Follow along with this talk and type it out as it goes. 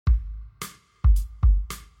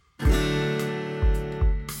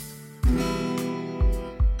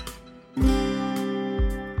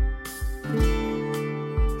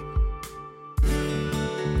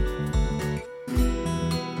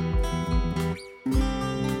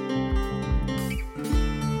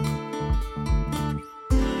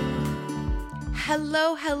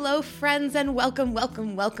Hello, friends, and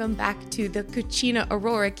welcome back to the Cucina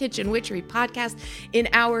Aurora Kitchen Witchery podcast in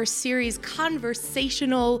our series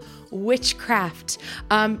Conversational Witchcraft.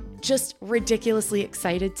 Just ridiculously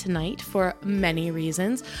excited tonight for many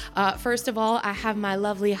reasons. First of all, I have my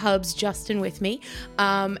lovely hubs Justin with me,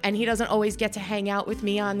 and he doesn't always get to hang out with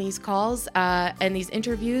me on these calls and these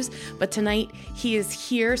interviews, but tonight he is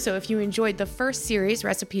here. So if you enjoyed the first series,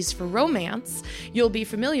 Recipes for Romance, you'll be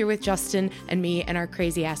familiar with Justin and me and our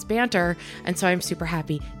crazy ass banter, and so I'm super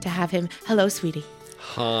happy to have him. Hello, sweetie.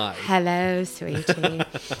 Hi. Hello, sweetie.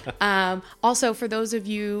 Also, for those of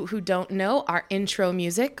you who don't know, our intro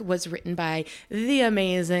music was written by the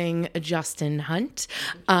amazing Justin Hunt.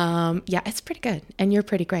 Yeah, it's pretty good, and you're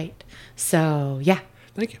pretty great. So, yeah.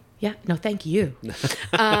 Thank you. Yeah, no, thank you.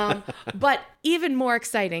 But even more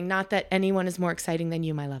exciting, not that anyone is more exciting than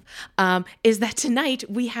you, my love, is that tonight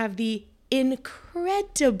we have the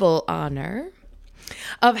incredible honor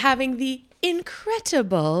of having the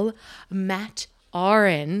incredible Matt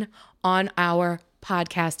Aron on our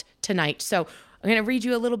podcast tonight. So I'm going to read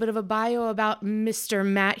you a little bit of a bio about Mr.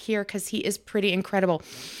 Matt here because he is pretty incredible.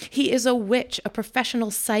 He is a witch, a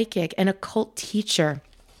professional psychic, and occult teacher.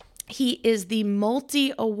 He is the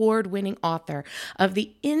multi-award-winning author of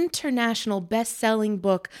the international best-selling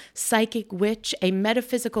book, Psychic Witch, A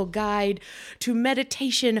Metaphysical Guide to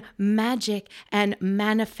Meditation, Magic, and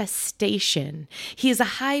Manifestation. He is a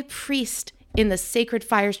high priest in the Sacred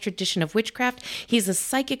Fires tradition of witchcraft. He's a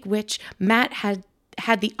psychic witch. Matt had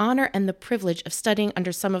the honor and the privilege of studying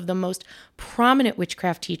under some of the most prominent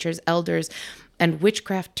witchcraft teachers, elders, and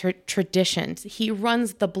witchcraft traditions. He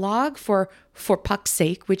runs the blog for Puck's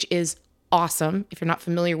Sake, which is awesome. If you're not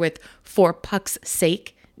familiar with For Puck's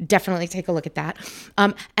Sake, definitely take a look at that.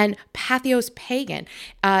 And Pathos Pagan.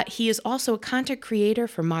 He is also a content creator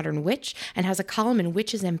for Modern Witch and has a column in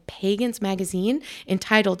Witches and Pagans magazine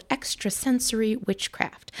entitled Extrasensory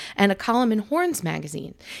Witchcraft and a column in Horns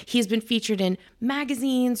magazine. He's been featured in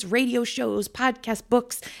magazines, radio shows, podcasts,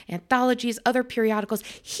 books, anthologies, other periodicals.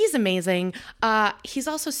 He's amazing. He's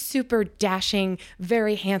also super dashing,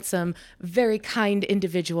 very handsome, very kind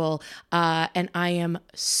individual. And I am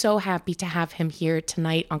so happy to have him here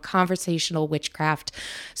tonight on Conversational Witchcraft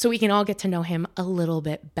so we can all get to know him a little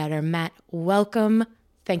bit better. Matt, welcome.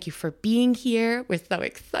 Thank you for being here. We're so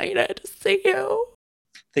excited to see you.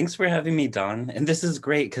 Thanks for having me, Dawn. And this is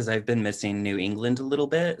great because I've been missing New England a little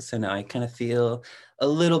bit. So now I kind of feel a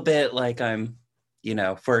little bit like I'm,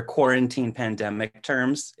 for quarantine pandemic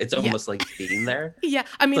terms, it's almost like being there. Yeah.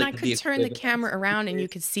 I mean, like I could turn the camera around and you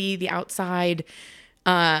could see the outside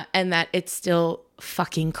and that it's still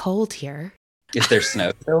fucking cold here. Is there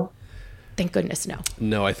snow still? Thank goodness, no.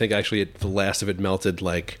 No, I think actually the last of it melted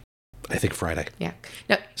Friday. Yeah.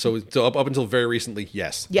 No. So up until very recently,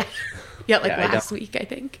 yes. Yeah. Yeah, last week, I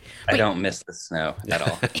think. I don't miss the snow at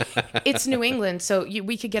all. It's New England, so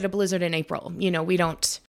we could get a blizzard in April. We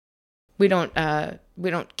don't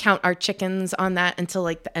count our chickens on that until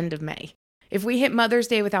like the end of May. If we hit Mother's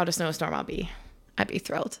Day without a snowstorm, I'd be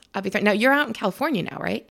thrilled. Now you're out in California now,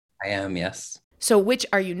 right? I am, yes. So which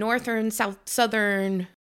are you, northern, south, southern?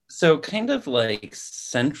 So kind of like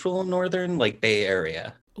central northern, like Bay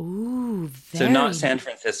Area. Ooh, so not San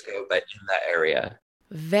Francisco, but in that area.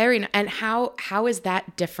 Very nice. And how is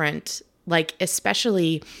that different? Like,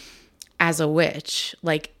 especially as a witch,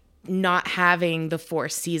 like not having the 4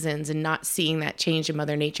 seasons and not seeing that change in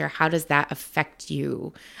Mother Nature. How does that affect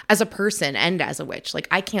you as a person and as a witch? Like,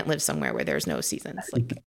 I can't live somewhere where there's no seasons.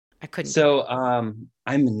 Like, I couldn't. So I'm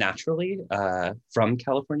naturally from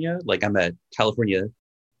California. Like, I'm a California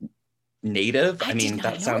native. I mean,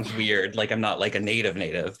 that sounds weird. Like, I'm not like a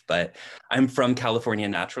native, but I'm from California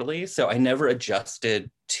naturally. So I never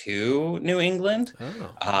adjusted to New England.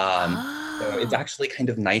 So it's actually kind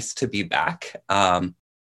of nice to be back.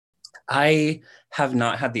 I have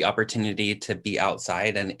not had the opportunity to be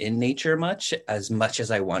outside and in nature much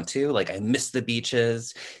as I want to. Like, I miss the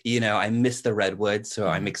beaches, I miss the redwoods. So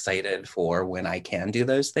I'm excited for when I can do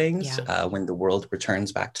those things, when the world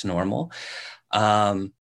returns back to normal.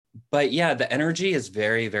 But yeah, the energy is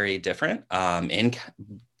very, very different in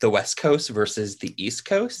the West Coast versus the East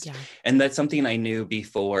Coast. Yeah. And that's something I knew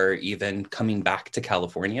before even coming back to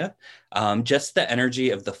California. Just the energy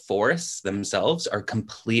of the forests themselves are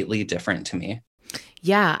completely different to me.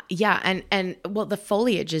 Yeah. And well, the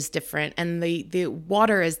foliage is different and the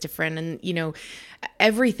water is different. And,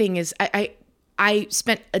 everything is, I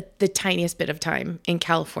spent the tiniest bit of time in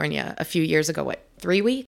California a few years ago. What, 3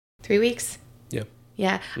 weeks? 3 weeks?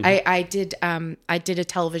 Yeah. Mm-hmm. I did a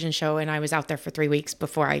television show and I was out there for 3 weeks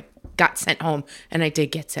before I got sent home, and I did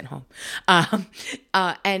get sent home.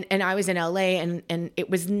 And I was in LA, and it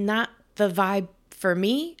was not the vibe for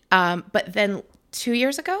me. But then 2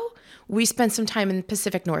 years ago, we spent some time in the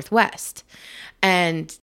Pacific Northwest,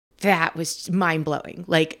 and that was mind blowing.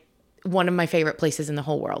 Like one of my favorite places in the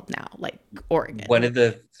whole world now, like Oregon. One of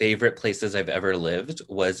the favorite places I've ever lived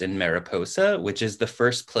was in Mariposa, which is the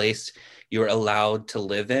first place you're allowed to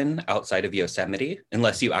live in outside of Yosemite,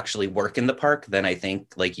 unless you actually work in the park. Then I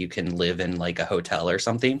think like you can live in like a hotel or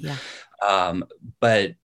something. Yeah.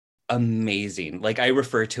 But amazing. Like I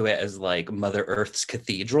refer to it as like Mother Earth's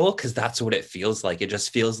cathedral, because that's what it feels like. It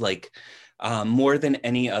just feels like more than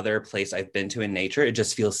any other place I've been to in nature, it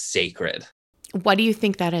just feels sacred. What do you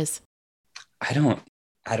think that is? I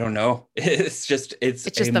don't know. It's just the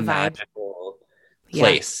vibe. Magical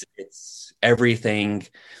place. Yeah. It's everything.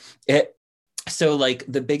 So like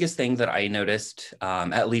the biggest thing that I noticed,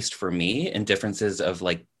 at least for me, in differences of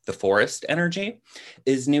like the forest energy,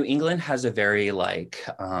 is New England has a very like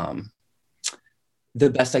the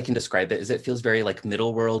best I can describe it is it feels very like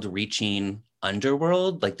middle world reaching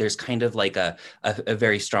underworld. Like there's kind of like a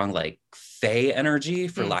very strong like fae energy,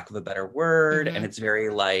 for lack of a better word. And it's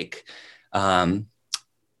very like kind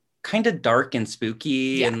of dark and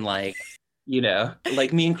spooky and like, you know,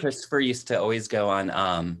 like me and Christopher used to always go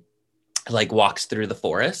on like walks through the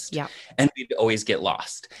forest, and we'd always get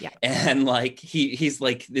lost. And like he's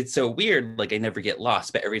like, it's so weird, like I never get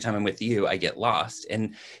lost, but every time I'm with you I get lost.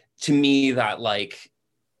 And to me that like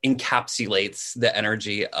encapsulates the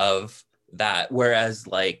energy of that, whereas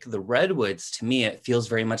like the redwoods, to me it feels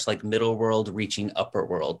very much like middle world reaching upper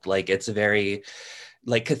world. Like it's a very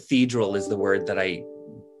like cathedral is the word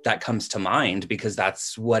that comes to mind, because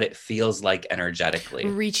that's what it feels like energetically.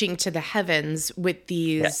 Reaching to the heavens with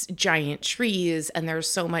these giant trees, and there's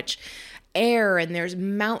so much air, and there's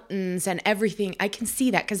mountains and everything. I can see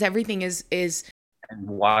that because everything is and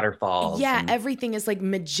waterfalls. Everything is like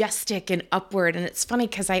majestic and upward. And it's funny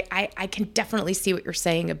because I can definitely see what you're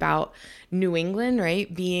saying about New England,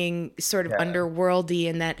 right? Being sort of underworldy,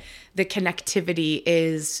 and that the connectivity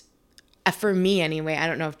is, for me anyway, I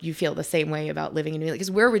don't know if you feel the same way about living in New York,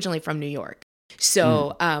 because we're originally from New York.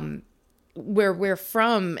 So where we're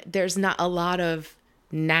from, there's not a lot of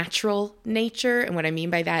natural nature. And what I mean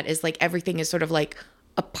by that is like everything is sort of like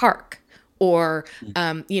a park, or,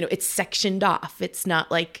 you know, it's sectioned off. It's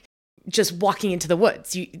not like just walking into the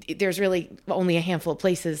woods. There's really only a handful of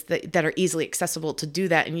places that are easily accessible to do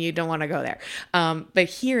that, and you don't want to go there. But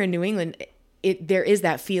here in New England, there is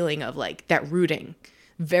that feeling of like that rooting.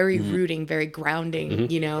 Very rooting, very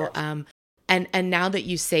grounding, you know. And now that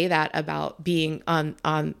you say that about being on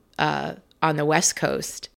the West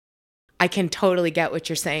Coast, I can totally get what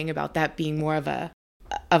you're saying about that being more of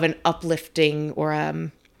an uplifting,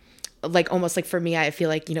 or like almost like for me, I feel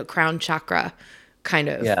like, you know, crown chakra kind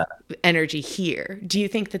of energy here. Do you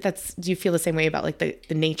think do you feel the same way about like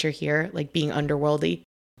the nature here, like being underworldy?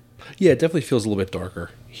 Yeah, it definitely feels a little bit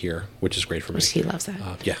darker here, which is great for me. He loves that.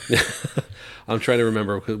 I'm trying to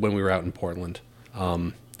remember when we were out in Portland,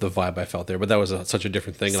 the vibe I felt there, but that was such a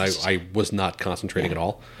different thing, and I was not concentrating at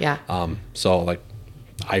all. So like,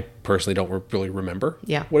 I personally don't really remember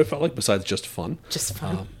what it felt like besides just fun.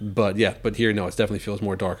 But here, no, it definitely feels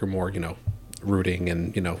more darker, more, you know, rooting,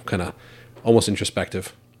 and, you know, kind of almost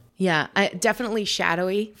introspective. Yeah, definitely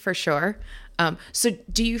shadowy for sure. So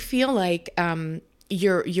do you feel like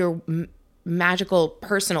your magical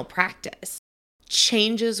personal practice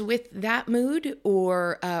changes with that mood,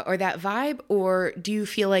 or that vibe, or do you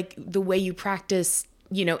feel like the way you practice,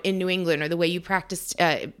 you know, in New England, or the way you practiced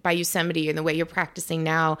by Yosemite, and the way you're practicing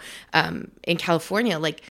now in California,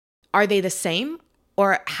 like, are they the same,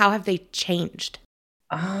 or how have they changed?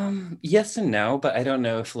 Yes and no, but I don't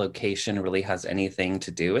know if location really has anything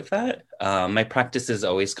to do with that. My practice is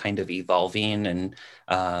always kind of evolving, and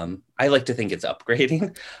I like to think it's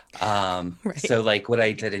upgrading. So like what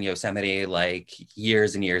I did in Yosemite like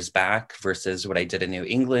years and years back versus what I did in New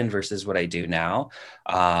England versus what I do now,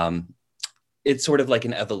 it's sort of like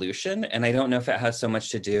an evolution. And I don't know if it has so much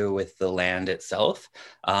to do with the land itself.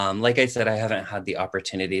 Like I said, I haven't had the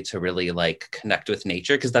opportunity to really like connect with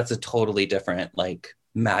nature, because that's a totally different like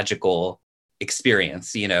magical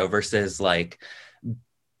experience, you know, versus like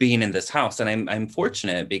being in this house. And I'm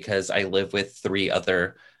fortunate because I live with 3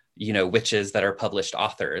 other, you know, witches that are published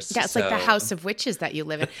authors. Yeah, it's like the House of Witches that you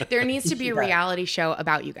live in. There needs to be a reality show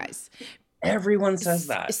about you guys. Everyone says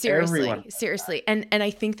that. Seriously. And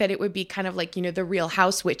I think that it would be kind of like, you know, the Real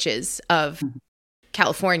House Witches of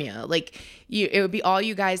California. Like it would be all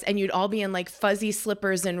you guys, and you'd all be in like fuzzy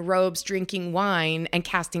slippers and robes, drinking wine and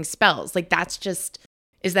casting spells. Like that's just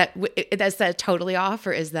Is that totally off,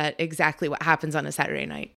 or is that exactly what happens on a Saturday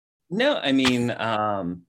night? No, I mean, I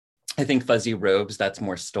think Fuzzy Robes, that's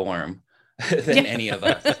more Storm than any of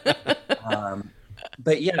us.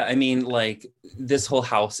 But yeah, I mean, like, this whole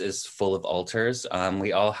house is full of altars.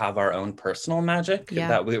 We all have our own personal magic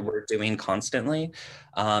that we're doing constantly.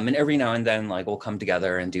 And every now and then, like, we'll come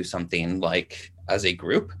together and do something, like, as a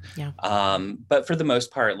group. Yeah. But for the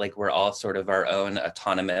most part, like, we're all sort of our own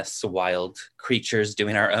autonomous wild creatures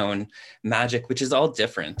doing our own magic, which is all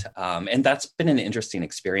different. And that's been an interesting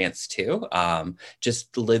experience too.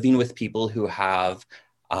 Just living with people who have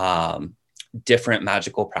different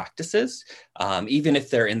magical practices, even if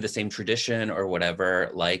they're in the same tradition or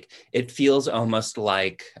whatever. Like, it feels almost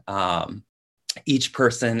like each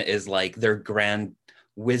person is like their grand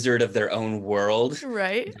wizard of their own world,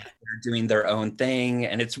 right? They're doing their own thing,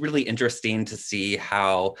 and it's really interesting to see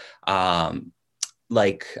how when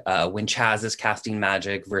Chaz is casting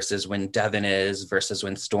magic versus when Devin is, versus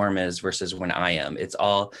when Storm is, versus when I am. It's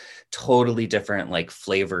all totally different, like,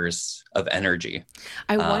 flavors of energy.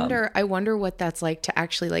 I wonder what that's like to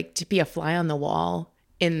actually, like, to be a fly on the wall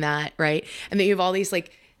in that, right? And that you have all these,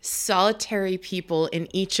 like, solitary people in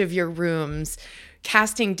each of your rooms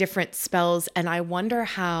casting different spells, and I wonder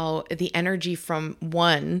how the energy from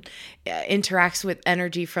one interacts with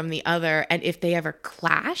energy from the other, and if they ever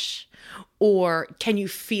clash. Or can you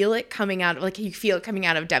feel it coming out? Like, you feel it coming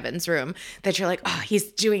out of Devin's room that you're like, oh,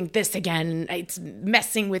 he's doing this again. It's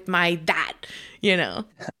messing with that, you know?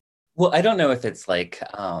 Well, I don't know if it's like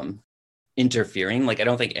interfering. Like, I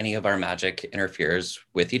don't think any of our magic interferes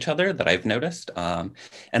with each other that I've noticed. And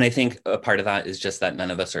I think a part of that is just that none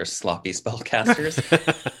of us are sloppy spellcasters.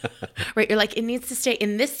 Right. You're like, it needs to stay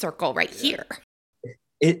in this circle right here.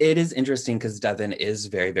 It is interesting because Devin is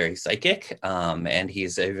very, very psychic, and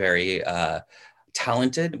he's a very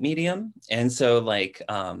talented medium. And so, like,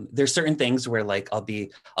 there's certain things where, like, I'll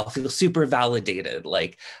feel super validated.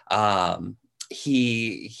 Like,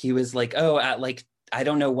 he was like, oh, at, like, I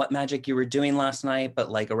don't know what magic you were doing last night, but,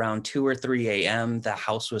 like, around 2 or 3 a.m., the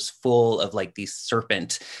house was full of, like, these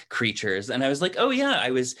serpent creatures. And I was like, oh yeah,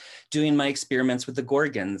 I was doing my experiments with the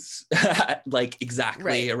Gorgons, like,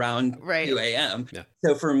 exactly around 2 a.m. Yeah.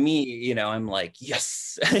 So for me, you know, I'm like,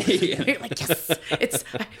 yes. You're like, yes,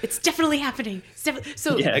 it's definitely happening.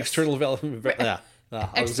 So yeah, external validation,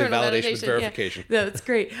 verification. Yeah. No, it's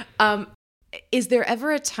great. Is there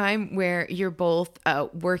ever a time where you're both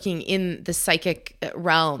working in the psychic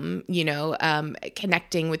realm, you know,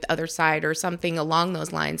 connecting with the other side or something along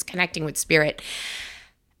those lines, connecting with spirit,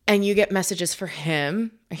 and you get messages for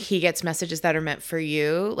him, he gets messages that are meant for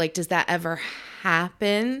you? Like, does that ever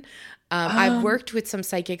happen? I've worked with some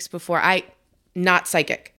psychics before. Not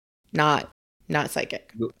psychic. You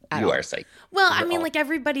are psychic. Well, I mean, like,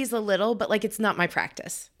 everybody's a little, but, like, it's not my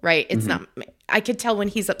practice, right? It's not. I could tell when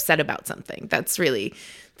he's upset about something. It's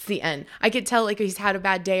the end. I could tell, like, he's had a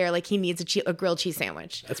bad day, or, like, he needs a grilled cheese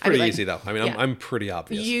sandwich. That's pretty easy, though. I mean, yeah. I'm pretty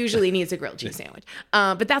obvious. Usually needs a grilled cheese sandwich.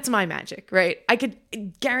 But that's my magic, right? I could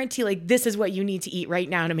guarantee, like, this is what you need to eat right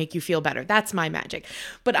now to make you feel better. That's my magic.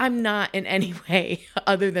 But I'm not in any way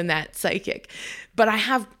other than that psychic. But I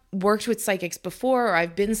have worked with psychics before, or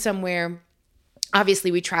I've been somewhere.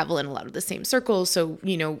 Obviously, we travel in a lot of the same circles. So,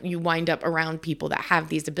 you know, you wind up around people that have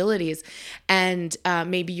these abilities, and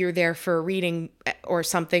maybe you're there for a reading or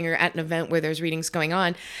something, or at an event where there's readings going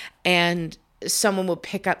on, and someone will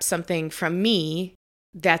pick up something from me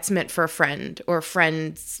that's meant for a friend, or a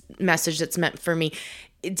friend's message that's meant for me.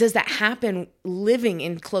 Does that happen living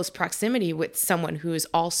in close proximity with someone who is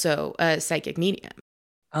also a psychic medium?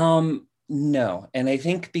 No. And I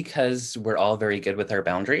think because we're all very good with our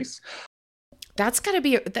boundaries, that's got to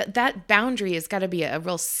be that boundary has got to be a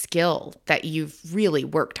real skill that you've really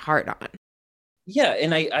worked hard on. Yeah,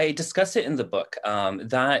 and I discuss it in the book.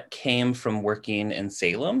 That came from working in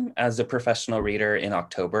Salem as a professional reader in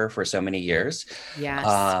October for so many years.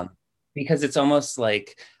 Yes. Because it's almost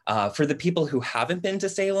like for the people who haven't been to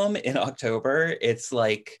Salem in October, it's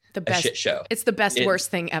like a shit show. It's the worst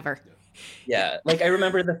thing ever. Yeah. Like, I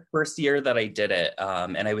remember the first year that I did it,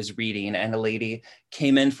 and I was reading, and a lady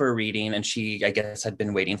came in for a reading, and she, I guess, had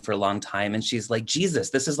been waiting for a long time. And she's like, Jesus,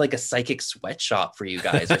 this is like a psychic sweatshop for you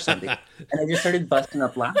guys or something. And I just started busting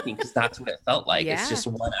up laughing, because that's what it felt like. Yeah. It's just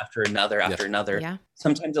one after another, after another,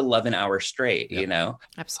 sometimes 11 hours straight, you know?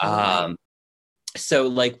 Absolutely. So,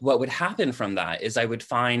 like, what would happen from that is I would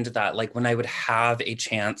find that, like, when I would have a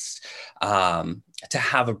chance to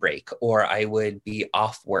have a break, or I would be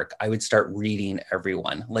off work, I would start reading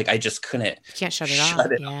everyone. Like, I just couldn't. You can't shut it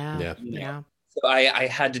off. Yeah. So I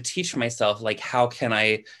had to teach myself, like, how can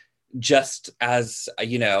I just as,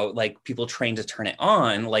 you know, like people train to turn it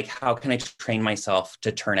on, like how can I train myself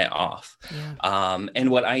to turn it off? Yeah. And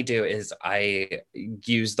what I do is I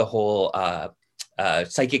use the whole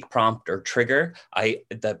psychic prompt or trigger,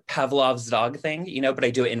 the Pavlov's dog thing, you know, but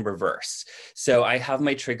I do it in reverse. So I have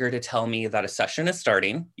my trigger to tell me that a session is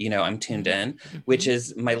starting, you know, I'm tuned in, which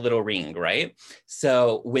is my little ring, right?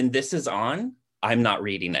 So when this is on, I'm not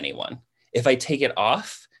reading anyone. If I take it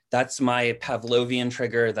off, that's my Pavlovian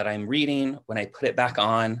trigger that I'm reading. When I put it back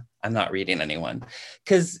on, I'm not reading anyone.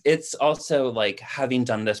 Because it's also like, having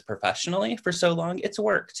done this professionally for so long, it's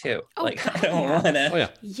work too. Oh, like, I don't want to. Oh, yeah.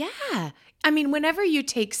 Yeah. I mean, whenever you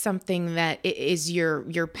take something that is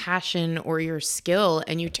your passion or your skill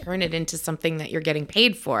and you turn it into something that you're getting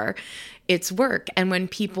paid for, it's work. And when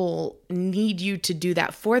people need you to do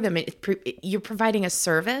that for them, you're providing a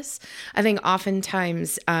service. I think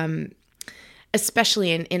oftentimes,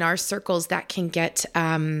 especially in our circles, that can get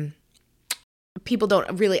people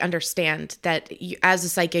don't really understand that you, as a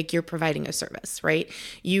psychic, you're providing a service, right?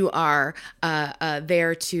 You are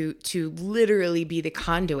there to literally be the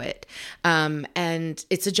conduit, and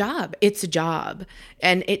it's a job. It's a job,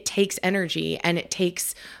 and it takes energy, and it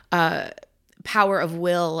takes power of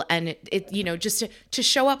will, and it you know, just to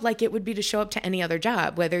show up like it would be to show up to any other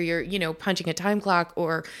job, whether you're, you know, punching a time clock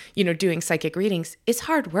or, you know, doing psychic readings. It's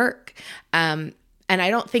hard work. And I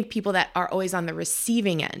don't think people that are always on the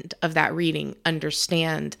receiving end of that reading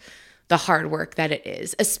understand the hard work that it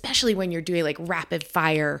is, especially when you're doing like rapid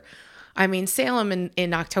fire. I mean, Salem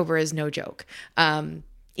in October is no joke.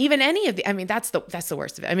 Even any of the, I mean, that's the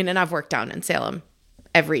worst of it. I mean, and I've worked down in Salem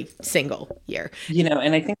every single year. You know,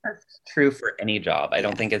 and I think that's true for any job. I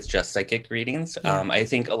don't think it's just psychic readings. Yeah. I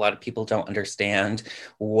think a lot of people don't understand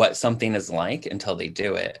what something is like until they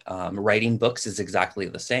do it. Writing books is exactly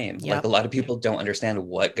the same. Yep. Like a lot of people don't understand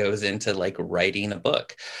what goes into like writing a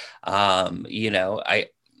book. You know,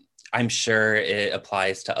 I'm sure it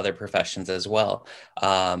applies to other professions as well.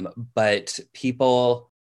 But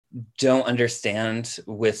people don't understand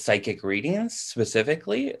with psychic readings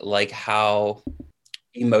specifically, like how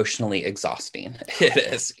emotionally exhausting it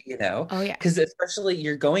is, you know? Oh, yeah. Because especially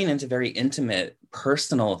you're going into very intimate,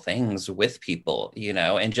 personal things with people, you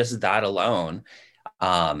know, and just that alone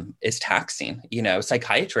is taxing. You know,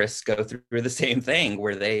 psychiatrists go through the same thing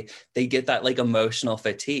where they get that like emotional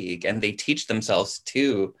fatigue, and they teach themselves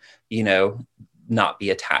to, you know, not be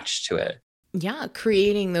attached to it. Yeah,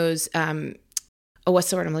 creating those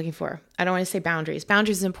what's the word I'm looking for? I don't want to say boundaries.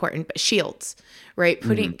 Boundaries is important, but shields, right?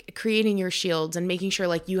 Creating your shields and making sure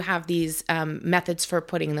like you have these methods for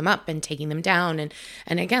putting them up and taking them down. And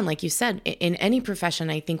again, like you said, in any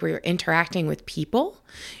profession, I think where you're interacting with people,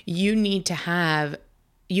 you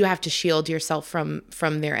have to shield yourself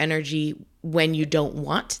from their energy when you don't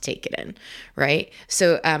want to take it in, right?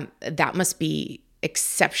 So that must be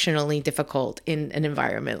exceptionally difficult in an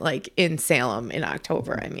environment like in Salem in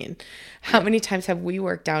October. I mean, how many times have we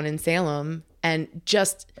worked down in Salem, and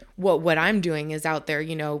just what I'm doing is out there,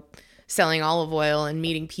 you know, selling olive oil and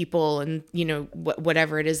meeting people and, you know,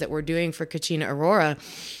 whatever it is that we're doing for Kachina Aurora.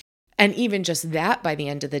 And even just that, by the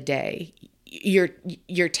end of the day,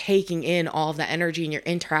 you're taking in all of the energy and you're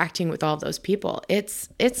interacting with all of those people. It's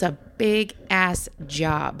a big ass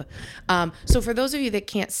job. So for those of you that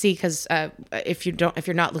can't see, because if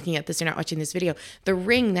you're not looking at this, you're not watching this video, the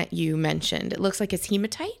ring that you mentioned, it looks like it's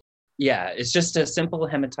hematite. Yeah, it's just a simple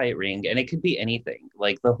hematite ring, and it could be anything.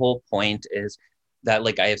 Like the whole point is that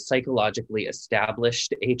like I have psychologically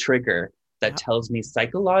established a trigger that tells me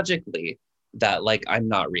psychologically that like I'm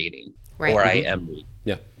not reading, right, or I am reading.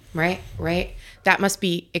 Yeah. Right. That must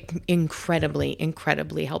be incredibly,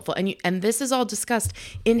 incredibly helpful. And this is all discussed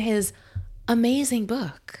in his amazing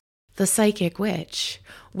book, The Psychic Witch,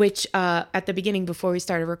 which at the beginning, before we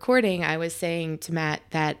started recording, I was saying to Matt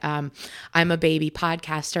that I'm a baby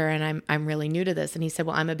podcaster and I'm really new to this. And he said,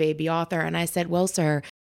 well, I'm a baby author. And I said, well, sir,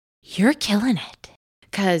 you're killing it,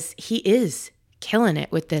 because he is killing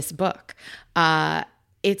it with this book.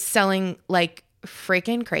 It's selling like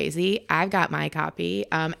freaking crazy. I've got my copy,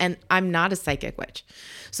 and I'm not a psychic witch.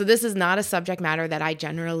 So this is not a subject matter that I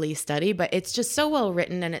generally study, but it's just so well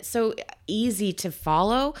written and it's so easy to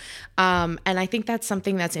follow. And I think that's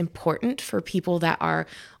something that's important for people that are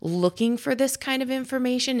looking for this kind of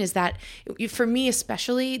information, is that for me,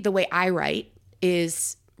 especially the way I write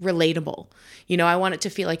is relatable. You know, I want it to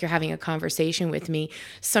feel like you're having a conversation with me.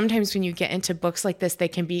 Sometimes when you get into books like this, they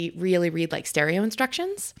can be really read like stereo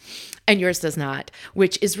instructions, and yours does not,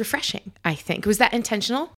 which is refreshing, I think. Was that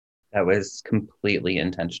intentional? That was completely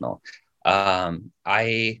intentional.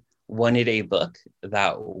 I wanted a book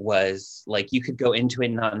that was like, you could go into it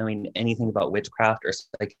not knowing anything about witchcraft or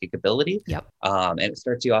psychic ability. Yep. And it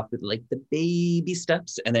starts you off with like the baby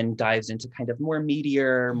steps and then dives into kind of more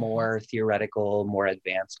meatier, more theoretical, more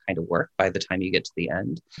advanced kind of work by the time you get to the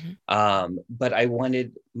end. But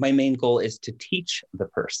my main goal is to teach the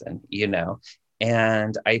person, you know.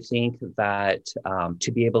 And I think that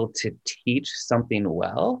to be able to teach something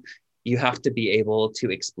well, you have to be able to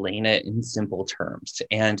explain it in simple terms.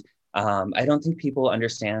 And I don't think people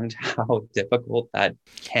understand how difficult that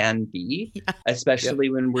can be, especially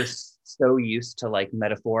when we're so used to like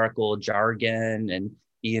metaphorical jargon and,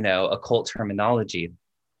 you know, occult terminology.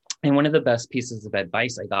 And one of the best pieces of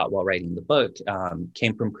advice I got while writing the book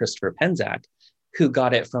came from Christopher Penczak, who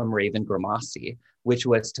got it from Raven Grimassi, which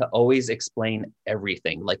was to always explain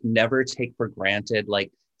everything, like never take for granted.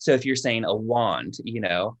 Like, so if you're saying a wand, you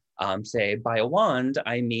know, say by a wand,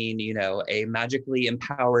 I mean, you know, a magically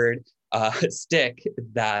empowered stick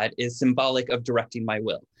that is symbolic of directing my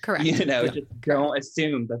will. Correct. You know, just don't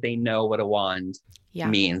assume that they know what a wand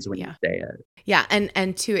means when you say it. Yeah.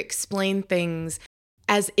 And to explain things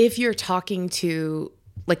as if you're talking to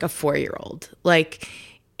like a 4-year-old, like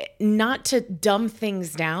not to dumb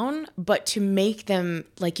things down, but to make them,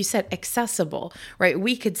 like you said, accessible, right?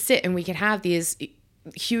 We could sit and we could have these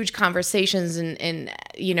huge conversations and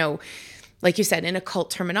you know, like you said, in occult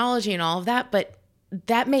terminology and all of that, but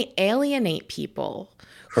that may alienate people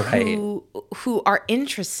who are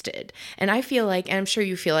interested. And I feel like, and I'm sure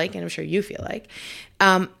you feel like, and I'm sure you feel like,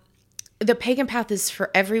 the pagan path is for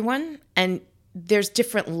everyone, and there's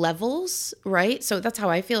different levels, right? So that's how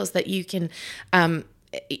I feel, is that you can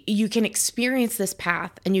experience this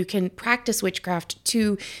path and you can practice witchcraft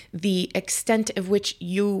to the extent of which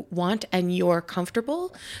you want and you're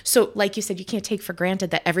comfortable. So like you said, you can't take for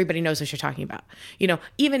granted that everybody knows what you're talking about. You know,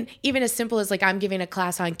 even as simple as like I'm giving a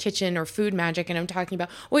class on kitchen or food magic and I'm talking about,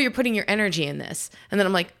 well, you're putting your energy in this. And then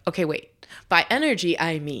I'm like, okay, wait, by energy,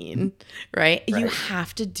 I mean, right? You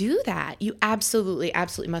have to do that. You absolutely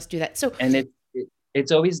must do that. So, and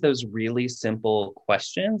it's always those really simple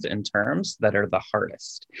questions and terms that are the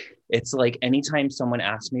hardest. It's like anytime someone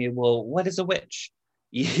asks me, well, what is a witch?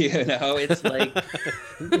 You know, it's like,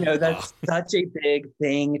 you know, that's such a big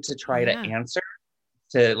thing to try to answer,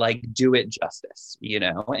 to like do it justice, you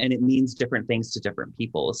know, and it means different things to different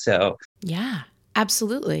people. So yeah,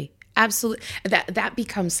 absolutely. That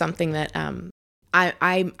becomes something that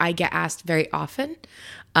I get asked very often.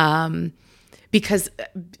 Because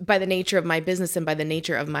by the nature of my business and by the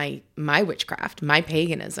nature of my witchcraft, my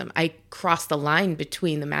paganism, I cross the line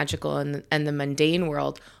between the magical and the mundane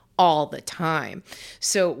world all the time.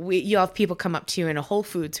 So you have people come up to you in a Whole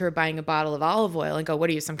Foods who are buying a bottle of olive oil and go, "What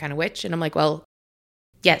are you, some kind of witch?" And I'm like, "Well,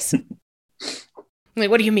 yes." I'm like,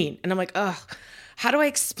 "What do you mean?" And I'm like, "Ugh. How do I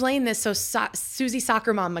explain this so Susie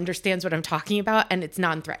Soccer Mom understands what I'm talking about and it's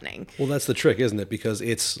non-threatening?" Well, that's the trick, isn't it? Because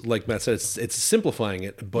it's, like Matt said, it's simplifying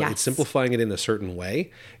it, but it's simplifying it in a certain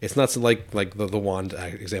way. It's not like the wand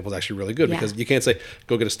example is actually really good because you can't say,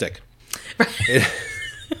 go get a stick. Right.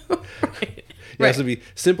 It has to be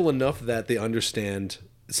simple enough that they understand,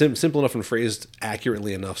 simple enough and phrased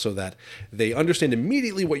accurately enough so that they understand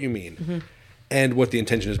immediately what you mean and what the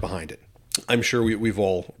intention is behind it. I'm sure we've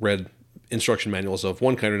all read instruction manuals of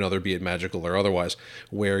one kind or another, be it magical or otherwise,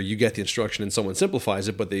 where you get the instruction and someone simplifies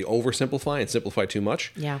it, but they oversimplify and simplify too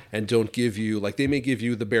much and don't give you, like they may give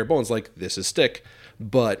you the bare bones, like this is stick,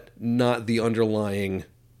 but not the underlying,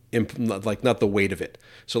 like not the weight of it.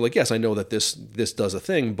 So like, yes, I know that this does a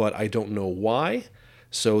thing, but I don't know why.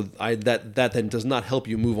 So that then does not help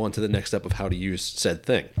you move on to the next step of how to use said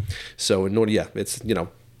thing. So in order, it's, you know,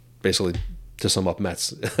 basically to sum up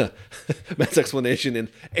Matt's explanation in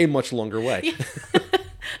a much longer way. Yeah.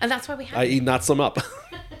 And that's why we have i.e. not sum up.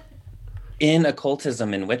 In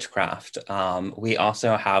occultism and witchcraft, we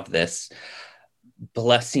also have this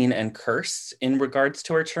blessing and curse in regards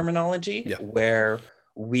to our terminology, where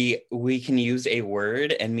we can use a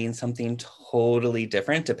word and mean something totally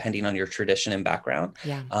different depending on your tradition and background.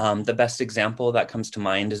 The best example that comes to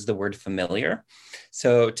mind is the word familiar.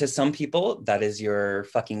 So to some people, that is your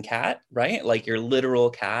fucking cat, right? Like your literal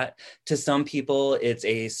cat. To some people, it's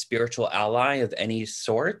a spiritual ally of any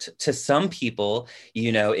sort. To some people,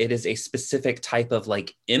 you know, it is a specific type of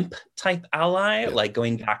like imp type ally, like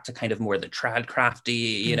going back to kind of more the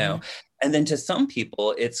tradcrafty, you know. And then to some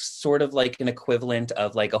people, it's sort of like an equivalent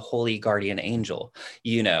of like a holy guardian angel,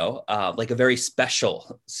 you know, like a very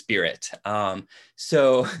special spirit.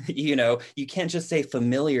 So, you know, you can't just say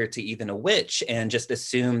familiar to even a witch and just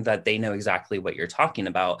assume that they know exactly what you're talking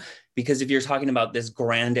about. Because if you're talking about this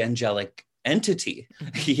grand angelic entity,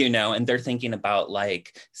 and they're thinking about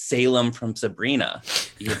like Salem from Sabrina.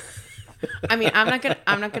 I mean, I'm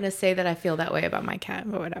not gonna say that I feel that way about my cat,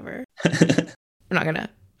 but whatever. I'm not gonna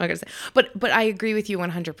say. But I agree with you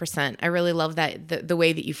 100%. I really love that the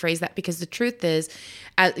way that you phrase that, because the truth is,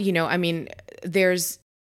 I mean,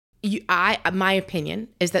 my opinion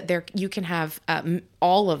is that you can have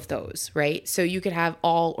all of those, right? So you could have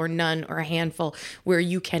all or none or a handful, where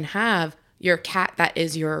you can have your cat that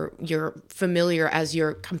is your familiar as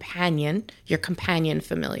your companion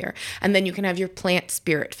familiar. And then you can have your plant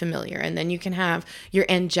spirit familiar. And then you can have your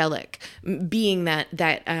angelic being that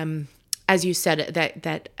as you said,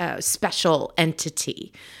 that special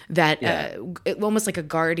entity that almost like a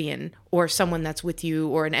guardian or someone that's with you,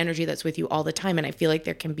 or an energy that's with you all the time. And I feel like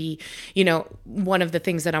there can be, one of the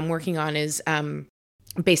things that I'm working on is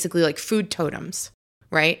basically like food totems.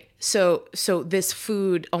 Right. So this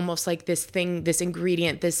food, almost like this thing, this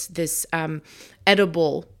ingredient, this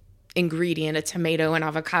edible ingredient, a tomato, an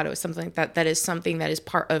avocado, something like that is something that is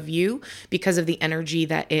part of you because of the energy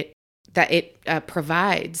that it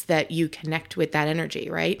provides, that you connect with that energy.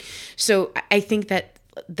 Right. So I think that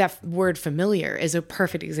word familiar is a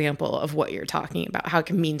perfect example of what you're talking about, how it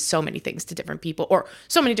can mean so many things to different people, or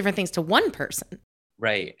so many different things to one person.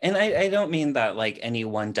 Right. And I don't mean that like any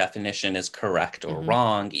one definition is correct or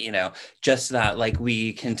wrong, just that like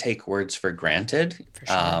we can take words for granted, for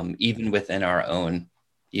sure. Even within our own,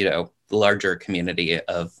 larger community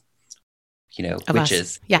of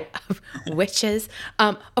witches. Us. Yeah, witches.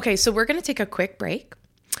 Okay, so we're going to take a quick break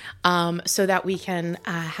so that we can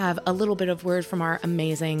have a little bit of word from our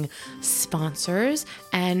amazing sponsors.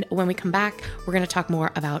 And when we come back, we're going to talk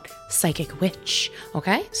more about Psychic Witch.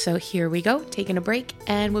 Okay, so here we go, taking a break,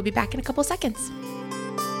 and we'll be back in a couple seconds.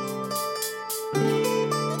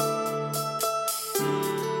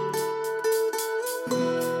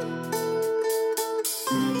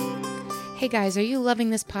 Hey guys, are you loving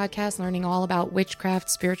this podcast, learning all about witchcraft,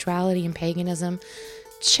 spirituality, and paganism?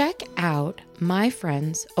 Check out my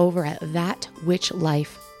friends over at That Witch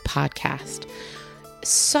Life podcast.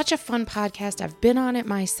 Such a fun podcast. I've been on it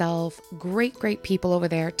myself. Great people over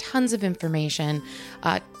there. Tons of information.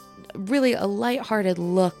 Really a lighthearted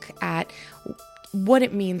look at what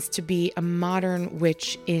it means to be a modern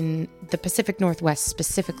witch in the Pacific Northwest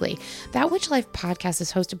specifically. That Witch Life podcast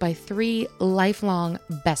is hosted by 3 lifelong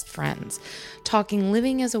best friends, talking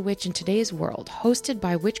living as a witch in today's world, hosted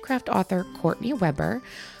by witchcraft author Courtney Weber,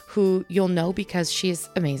 who you'll know because she's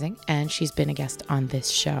amazing and she's been a guest on this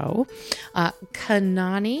show.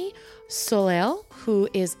 Kanani Solel, who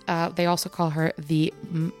is, they also call her the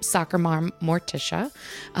soccer mom Morticia,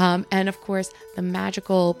 and of course, the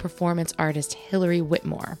magical performance artist Hillary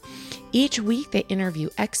Whitmore. Each week, they interview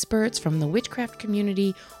experts from the witchcraft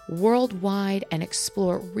community worldwide and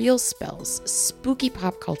explore real spells, spooky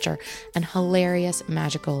pop culture, and hilarious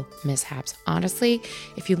magical mishaps. Honestly,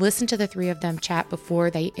 if you listen to the 3 of them chat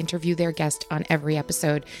before they interview their guest on every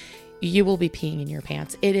episode, you will be peeing in your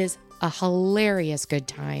pants. It is a hilarious good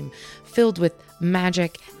time filled with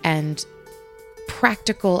magic and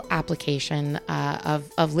practical application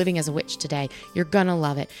of living as a witch today. You're gonna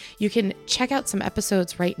love it. You can check out some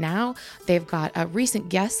episodes right now. They've got recent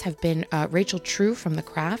guests have been Rachel True from The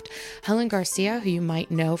Craft, Helen Garcia, who you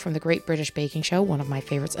might know from The Great British Baking Show, one of my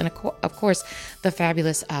favorites, and of course the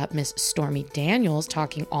fabulous Miss Stormy Daniels,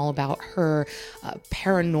 talking all about her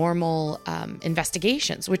paranormal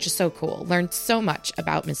investigations, which is so cool. Learned so much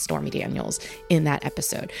about Miss Stormy Daniels in that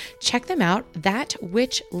episode. Check them out,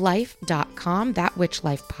 thatwitchlife.com. That Witch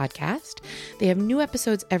Life podcast. They have new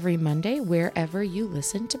episodes every Monday wherever you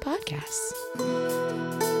listen to podcasts.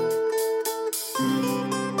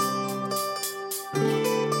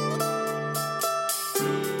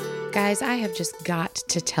 Guys, I have just got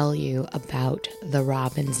to tell you about the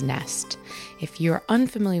Robin's Nest. If you're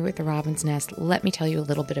unfamiliar with the Robin's Nest, let me tell you a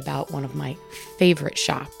little bit about one of my favorite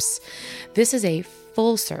shops. This is a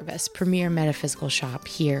full-service premier metaphysical shop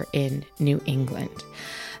here in New England.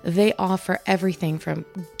 They offer everything from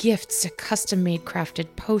gifts to custom-made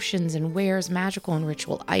crafted potions and wares, magical and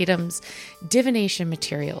ritual items, divination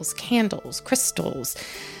materials, candles, crystals,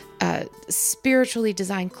 spiritually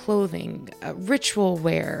designed clothing, ritual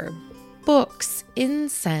wear, books,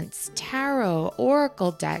 incense, tarot,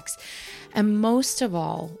 oracle decks, and most of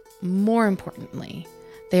all, more importantly,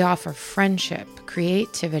 they offer friendship,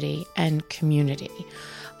 creativity, and community.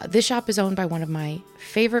 This shop is owned by one of my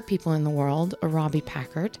favorite people in the world, Robbie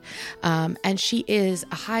Packard, and she is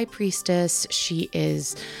a high priestess. She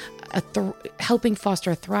is helping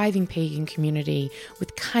foster a thriving pagan community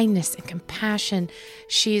with kindness and compassion.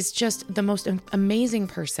 She's just the most amazing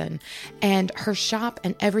person, and her shop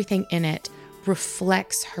and everything in it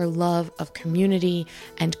reflects her love of community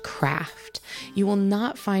and craft. You will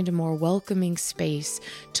not find a more welcoming space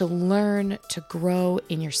to learn, to grow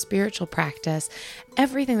in your spiritual practice.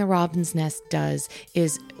 Everything the Robin's Nest does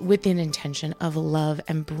is within intention of love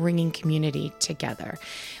and bringing community together.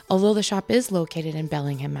 Although the shop is located in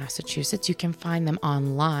Bellingham, Massachusetts, you can find them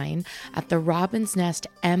online at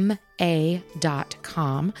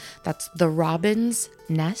therobinsnestma.com. That's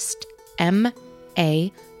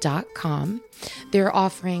therobinsnestma.com. They're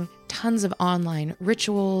offering tons of online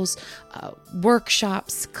rituals,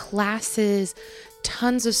 workshops, classes,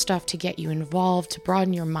 tons of stuff to get you involved, to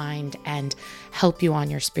broaden your mind and help you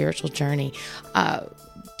on your spiritual journey.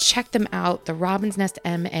 Check them out,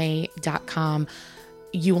 therobinsnestma.com.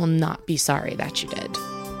 You will not be sorry that you did.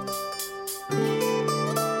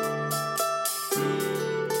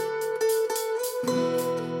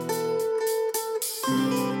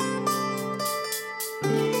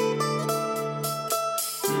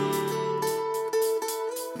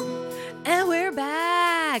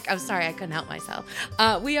 I'm sorry, I couldn't help myself.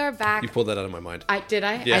 We are back. You pulled that out of my mind. Did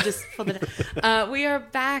I? Yeah. I just pulled it out. We are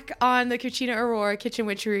back on the Cucina Aurora Kitchen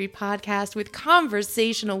Witchery podcast with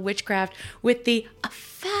conversational witchcraft with the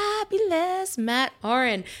fabulous Matt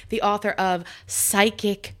Oren, the author of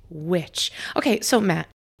Psychic Witch. Okay, so Matt,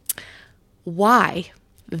 why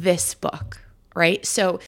this book, right?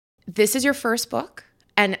 So this is your first book,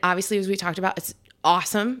 and obviously, as we talked about, it's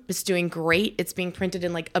awesome. It's doing great. It's being printed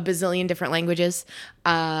in like a bazillion different languages.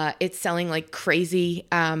 It's selling like crazy.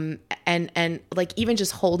 And like even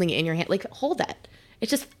just holding it in your hand, like hold that. It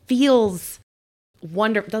just feels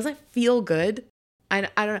wonderful. Doesn't it feel good? I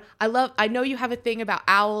don't know. I know you have a thing about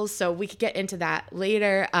owls, so we could get into that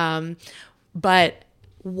later. But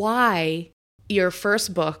why your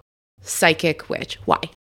first book, Psychic Witch? Why?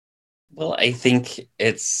 Well, I think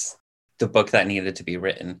it's the book that needed to be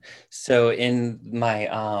written. So in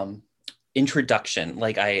my introduction,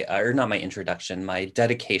 my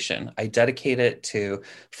dedication, I dedicate it to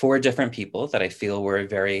 4 different people that I feel were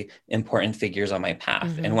very important figures on my path.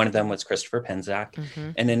 Mm-hmm. And one of them was Christopher Penczak.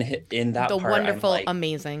 Mm-hmm. And in that the part, wonderful,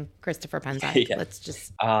 amazing Christopher Penczak. Yeah. Let's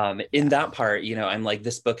just in that part, I'm like,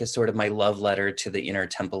 this book is sort of my love letter to the Inner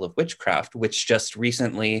Temple of Witchcraft, which just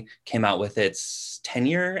recently came out with its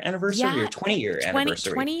 10-year anniversary or 20-year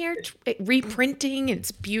anniversary. 20-year reprinting.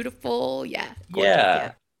 It's beautiful. Yeah.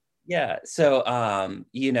 Gorgeous, yeah. So,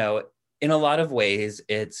 in a lot of ways,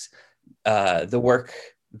 it's the work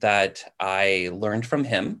that I learned from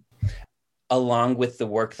him, along with the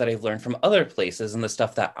work that I've learned from other places and the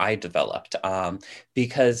stuff that I developed.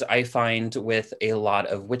 Because I find with a lot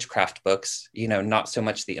of witchcraft books, not so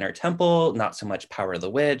much the Inner Temple, not so much Power of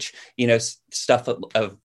the Witch, stuff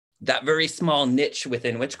of that very small niche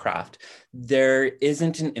within witchcraft, there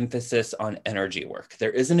isn't an emphasis on energy work.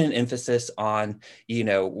 There isn't an emphasis on,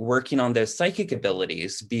 working on those psychic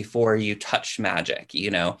abilities before you touch magic,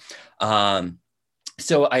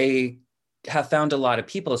 So I have found a lot of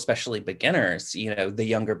people, especially beginners, the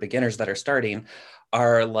younger beginners that are starting,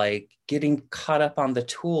 are like getting caught up on the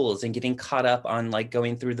tools and getting caught up on like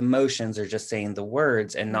going through the motions or just saying the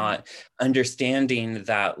words and not understanding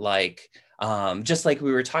that just like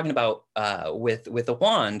we were talking about with a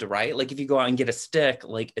wand, right? Like if you go out and get a stick,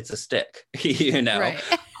 like it's a stick, right.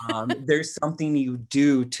 There's something you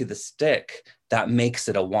do to the stick that makes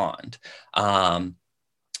it a wand.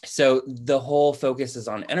 So the whole focus is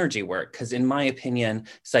on energy work, because in my opinion,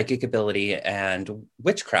 psychic ability and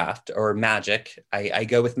witchcraft or magic, I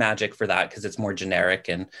go with magic for that because it's more generic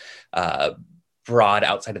and broad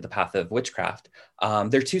outside of the path of witchcraft.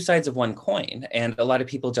 They're 2 sides of one coin, and a lot of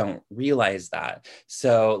people don't realize that.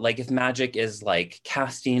 So like if magic is like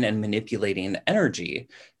casting and manipulating energy,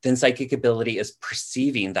 then psychic ability is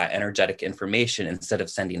perceiving that energetic information instead of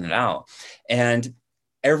sending it out. And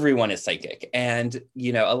everyone is psychic. And,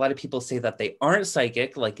 a lot of people say that they aren't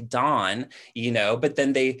psychic, like Dawn, but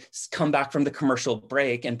then they come back from the commercial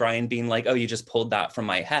break and Brian being like, oh, you just pulled that from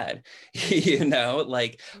my head,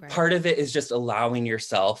 Right. Part of it is just allowing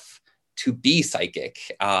yourself to be psychic.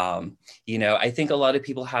 I think a lot of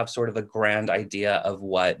people have sort of a grand idea of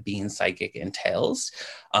what being psychic entails.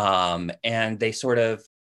 And they sort of,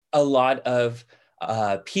 a lot of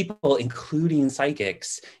people, including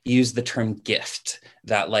psychics, use the term gift,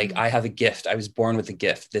 that like, I have a gift. I was born with a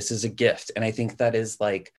gift. This is a gift. And I think that is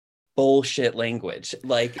like bullshit language.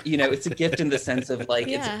 Like, it's a gift in the sense of like,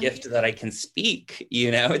 it's a gift that I can speak,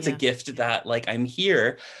 it's a gift that like I'm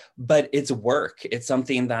here, but it's work. It's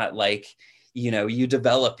something that like, you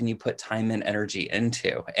develop and you put time and energy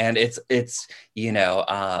into. And it's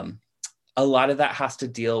a lot of that has to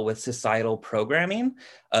deal with societal programming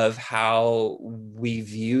of how we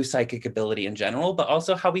view psychic ability in general, but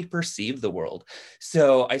also how we perceive the world.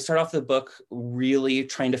 So I start off the book really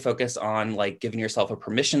trying to focus on like giving yourself a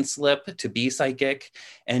permission slip to be psychic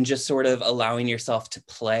and just sort of allowing yourself to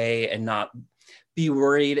play and not be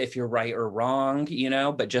worried if you're right or wrong,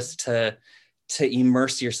 but just to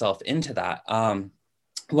immerse yourself into that.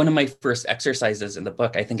 One of my first exercises in the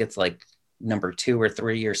book, I think it's like number 2 or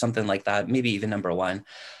 3 or something like that, maybe even number 1,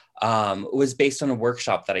 was based on a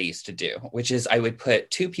workshop that I used to do, which is I would put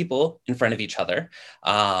 2 people in front of each other,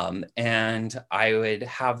 and I would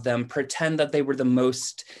have them pretend that they were the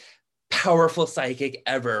most powerful psychic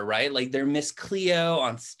ever, right? Like they're Miss Cleo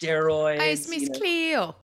on steroids. I's Miss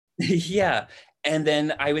Cleo. Yeah. And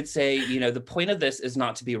then I would say, the point of this is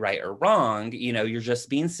not to be right or wrong. You're just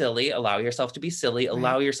being silly. Allow yourself to be silly,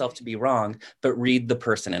 allow yourself to be wrong, but read the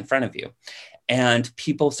person in front of you. And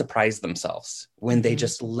people surprise themselves when they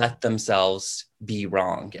just let themselves be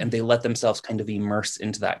wrong and they let themselves kind of immerse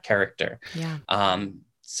into that character. Yeah.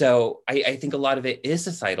 So I think a lot of it is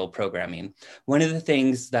societal programming. One of the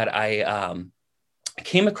things that I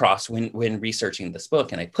came across when researching this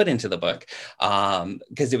book and I put into the book,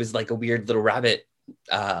 because it was like a weird little rabbit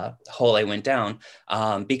hole I went down,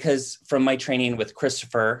 because from my training with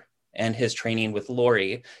Christopher and his training with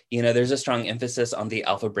Lori, there's a strong emphasis on the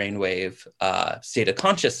alpha brainwave state of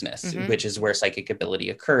consciousness, which is where psychic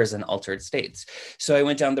ability occurs in altered states. So I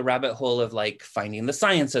went down the rabbit hole of like finding the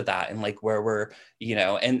science of that and like where we're,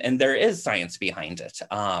 and there is science behind it.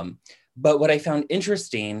 But what I found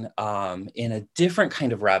interesting in a different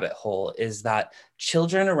kind of rabbit hole is that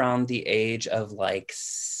children around the age of like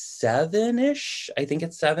 7-ish, I think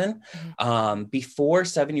it's 7, before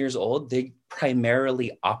 7 years old, they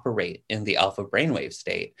primarily operate in the alpha brainwave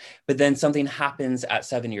state. But then something happens at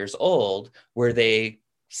 7 years old where they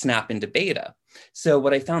snap into beta. So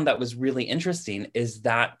what I found that was really interesting is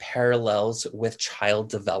that parallels with child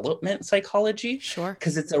development psychology. Sure.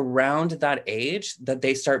 Because it's around that age that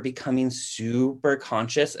they start becoming super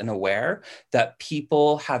conscious and aware that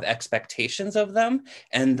people have expectations of them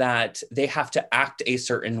and that they have to act a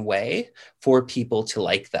certain way for people to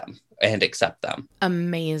like them and accept them.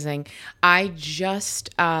 Amazing. I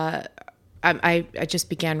just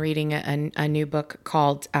began reading a new book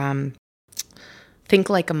called Think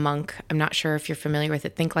Like a Monk. I'm not sure if you're familiar with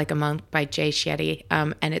it. Think Like a Monk by Jay Shetty.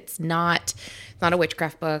 And it's not a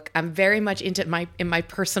witchcraft book. I'm very much into in my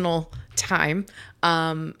personal time.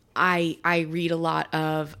 I read a lot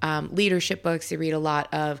of leadership books. I read a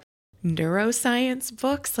lot of neuroscience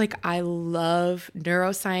books. Like I love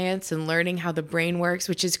neuroscience and learning how the brain works,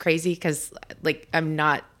 which is crazy because like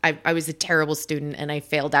I was a terrible student and I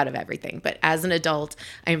failed out of everything. But as an adult,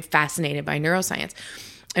 I am fascinated by neuroscience.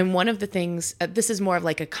 And one of the things, this is more of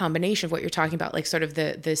like a combination of what you're talking about, like sort of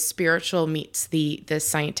the spiritual meets the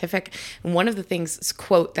scientific. And one of the things,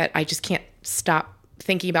 quote, that I just can't stop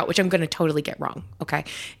thinking about, which I'm going to totally get wrong, okay,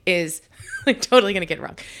 is like totally going to get it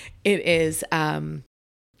wrong. It is,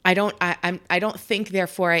 I don't think,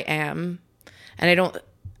 therefore I am, and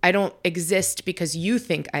I don't exist because you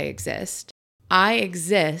think I exist. I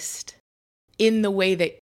exist in the way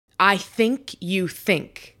that I think you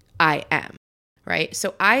think I am. Right?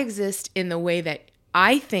 So I exist in the way that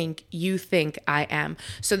I think you think I am.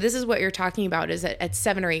 So this is what you're talking about, is that at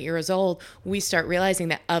 7 or 8 years old, we start realizing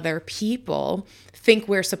that other people think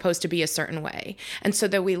we're supposed to be a certain way. And so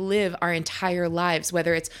that we live our entire lives,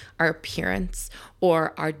 whether it's our appearance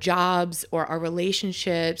or our jobs or our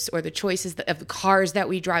relationships or the choices of the cars that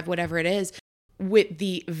we drive, whatever it is, with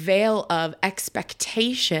the veil of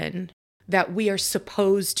expectation that we are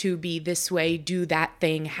supposed to be this way, do that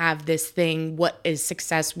thing, have this thing, what is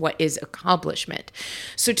success, what is accomplishment.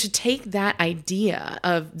 So to take that idea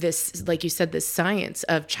of this, like you said, this science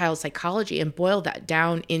of child psychology and boil that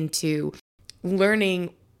down into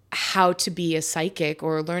learning how to be a psychic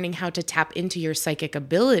or learning how to tap into your psychic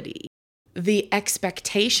ability, the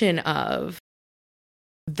expectation of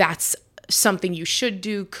that's something you should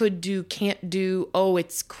do, could do, can't do, oh,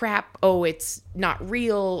 it's crap, oh, it's not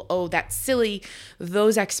real, oh, that's silly.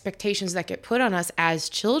 Those expectations that get put on us as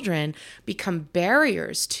children become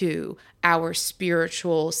barriers to our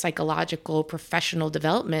spiritual, psychological, professional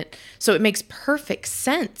development. So it makes perfect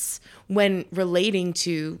sense when relating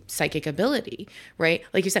to psychic ability, right?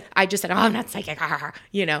 Like you said, I just said, oh, I'm not psychic,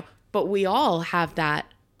 but we all have that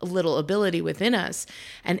little ability within us.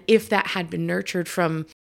 And if that had been nurtured from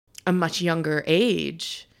a much younger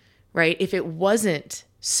age, right? If it wasn't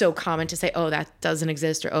so common to say, oh, that doesn't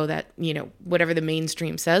exist, or oh, that, whatever the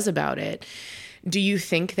mainstream says about it. Do you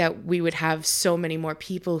think that we would have so many more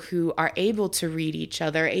people who are able to read each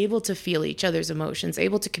other, able to feel each other's emotions,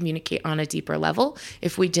 able to communicate on a deeper level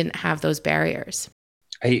if we didn't have those barriers?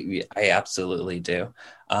 I absolutely do.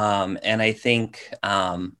 And I think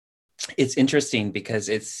it's interesting because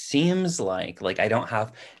it seems like I don't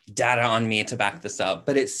have data on me to back this up,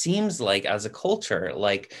 but it seems like as a culture,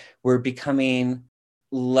 like we're becoming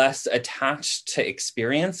less attached to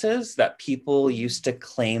experiences that people used to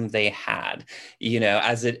claim they had,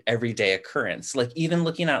 as an everyday occurrence. Like even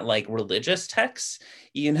looking at like religious texts,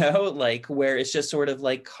 like where it's just sort of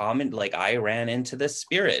like common, like I ran into the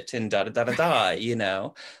spirit and da da da da da,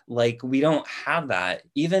 like we don't have that.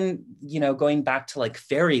 Even, going back to like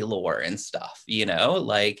fairy lore and stuff,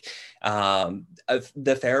 like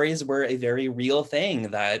the fairies were a very real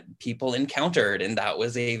thing that people encountered, and that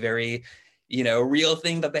was a very real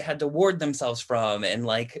thing that they had to ward themselves from and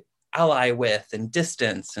like ally with and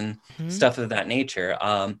distance and stuff of that nature.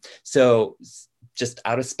 So just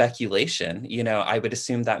out of speculation, I would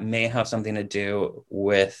assume that may have something to do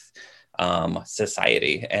with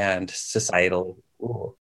society and societal.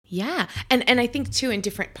 Ooh. Yeah. And I think too, in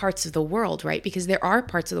different parts of the world, right? Because there are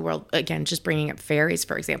parts of the world, again, just bringing up fairies,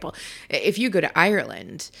 for example, if you go to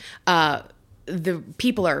Ireland, the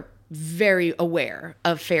people are very aware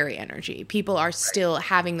of fairy energy. People are still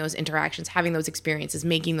having those interactions, having those experiences,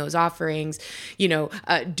 making those offerings,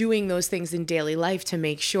 doing those things in daily life to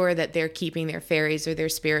make sure that they're keeping their fairies or their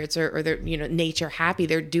spirits or their, nature happy.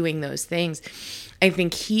 They're doing those things. I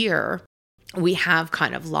think here we have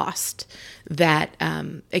kind of lost that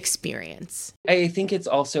experience. I think it's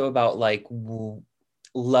also about like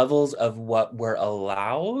levels of what we're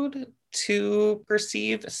allowed to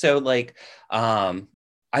perceive. So like,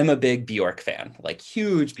 I'm a big Bjork fan, like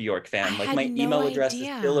huge Bjork fan. Like my email address is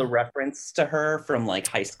still a reference to her from like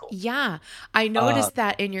high school. Yeah. I noticed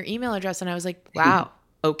that in your email address and I was like, wow,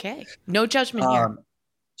 okay. No judgment here.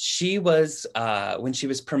 She was, when she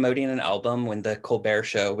was promoting an album, when the Colbert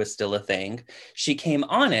Show was still a thing, she came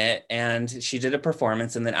on it and she did a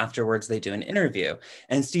performance. And then afterwards they do an interview.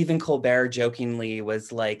 And Stephen Colbert jokingly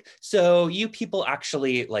was like, so you people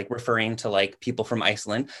actually, like referring to like people from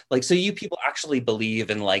Iceland, like, so you people actually believe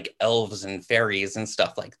in like elves and fairies and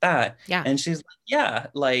stuff like that. Yeah. And she's like, yeah,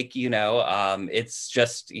 like, it's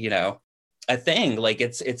just, a thing. Like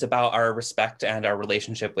it's about our respect and our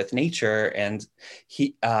relationship with nature. And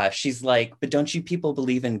she's like, but don't you people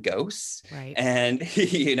believe in ghosts? Right. And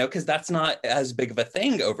because that's not as big of a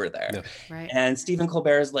thing over there. No. Right. And Stephen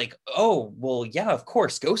Colbert is like, oh well, yeah, of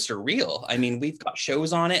course ghosts are real. I mean, we've got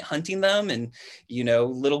shows on it, hunting them, and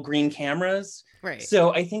little green cameras. Right.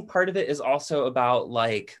 So I think part of it is also about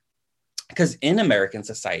like, because in American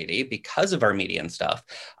society, because of our media and stuff,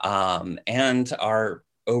 and our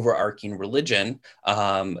overarching religion,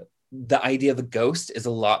 the idea of a ghost is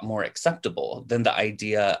a lot more acceptable than the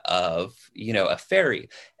idea of, a fairy.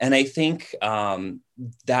 And I think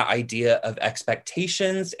that idea of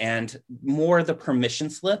expectations and more the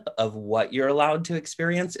permission slip of what you're allowed to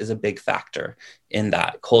experience is a big factor in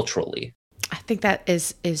that culturally. I think that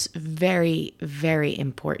is very, very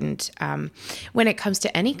important when it comes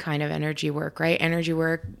to any kind of energy work, right? Energy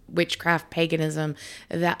work, witchcraft, paganism,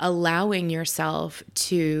 that allowing yourself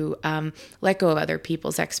to let go of other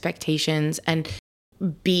people's expectations and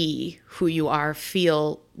be who you are,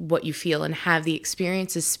 feel what you feel, and have the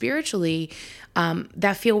experiences spiritually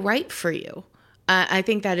that feel right for you. I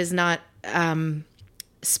think that is not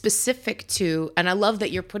specific to, and I love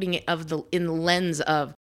that you're putting it in the lens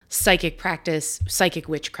of psychic practice, psychic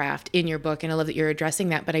witchcraft in your book. And I love that you're addressing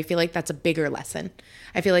that, but I feel like that's a bigger lesson.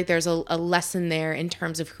 I feel like there's a lesson there in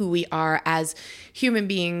terms of who we are as human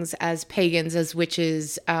beings, as pagans, as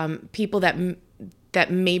witches, people that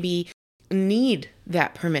maybe need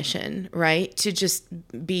that permission, right? To just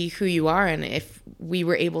be who you are. And if we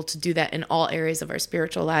were able to do that in all areas of our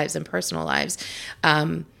spiritual lives and personal lives,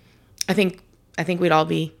 I think we'd all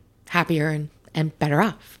be happier and better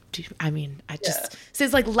off. I mean, so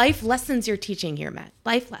it's like life lessons you're teaching here, Matt.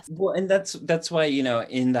 Life lessons. Well, and that's why,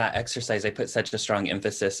 in that exercise, I put such a strong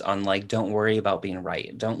emphasis on like, don't worry about being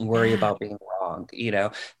right. Don't worry about being wrong,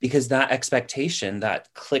 because that expectation that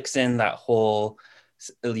clicks in that whole,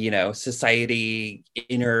 society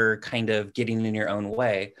inner kind of getting in your own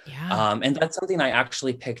way. Yeah. And that's something I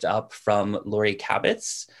actually picked up from Laurie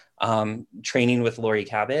Cabot's training with Laurie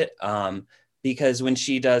Cabot. Because when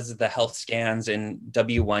she does the health scans in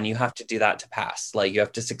W1, you have to do that to pass. Like you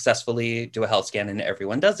have to successfully do a health scan and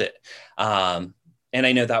everyone does it. And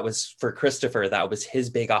I know that was for Christopher, that was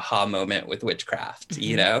his big aha moment with witchcraft,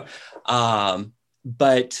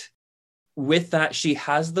 But with that, she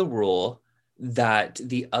has the rule that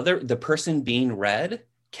the person being read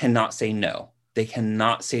cannot say no. They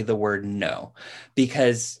cannot say the word no,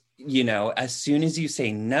 because, as soon as you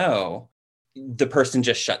say no, the person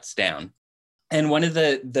just shuts down. And one of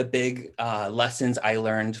the big lessons I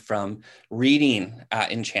learned from reading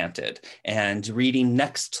Enchanted and reading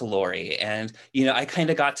next to Lori, and, I kind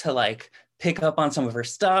of got to like pick up on some of her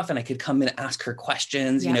stuff, and I could come and ask her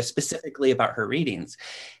questions, specifically about her readings.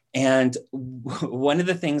 And one of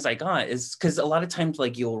the things I got is because a lot of times,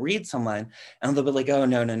 like, you'll read someone and they'll be like, oh,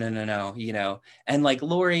 no. And like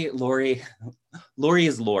Lori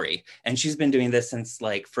is Lori. And she's been doing this since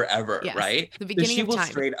like forever, right? The beginning so of time. She will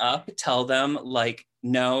straight up tell them like,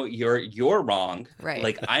 no, you're wrong. Right.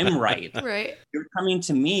 Like, I'm right. Right. You're coming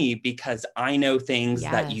to me because I know things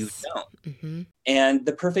that you don't. Mm-hmm. And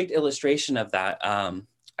the perfect illustration of that,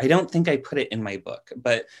 I don't think I put it in my book,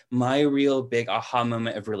 but my real big aha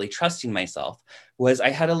moment of really trusting myself was I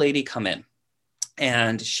had a lady come in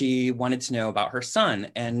and she wanted to know about her son.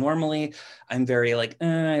 And normally I'm very like,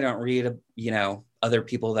 I don't read, other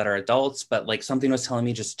people that are adults, but like something was telling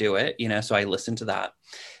me just do it, so I listened to that.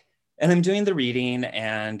 And I'm doing the reading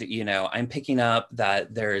and, I'm picking up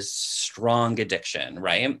that there's strong addiction,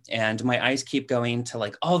 right? And my eyes keep going to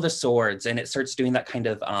like all the swords, and it starts doing that kind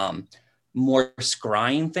of more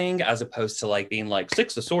scrying thing, as opposed to like being like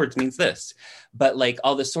 6 of swords means this. But like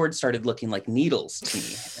all the swords started looking like needles to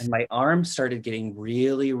me, and my arms started getting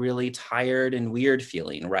really, really tired and weird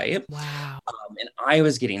feeling, right? Wow. And I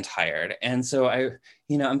was getting tired. And so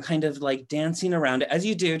I'm kind of like dancing around it, as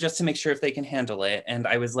you do, just to make sure if they can handle it. And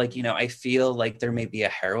I was like, I feel like there may be a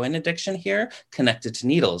heroin addiction here connected to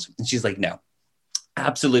needles. And she's like, no.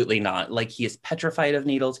 Absolutely not. Like, he is petrified of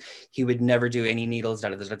needles. He would never do any needles,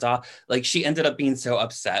 Like, she ended up being so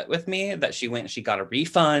upset with me that she went and she got a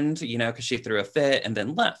refund, because she threw a fit and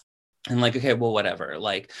then left. And like, okay, well, whatever,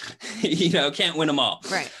 like, can't win them all.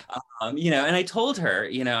 Right. And I told her,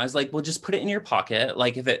 I was like, well, just put it in your pocket.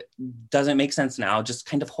 Like, if it doesn't make sense now, just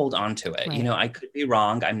kind of hold on to it. Right. I could be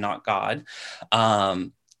wrong. I'm not God.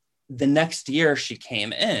 The next year she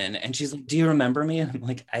came in and she's like, do you remember me? And I'm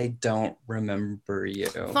like, I don't remember you.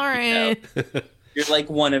 Sorry. You're like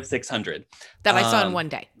one of 600. That I saw in one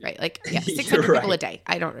day, right? Like, 600 people a day.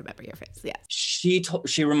 I don't remember your face. Yeah. She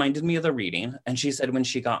reminded me of the reading. And she said when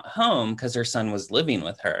she got home, because her son was living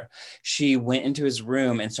with her, she went into his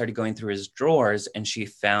room and started going through his drawers, and she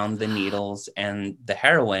found the needles and the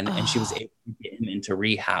heroin, and she was able to get him into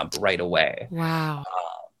rehab right away. Wow.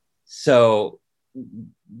 So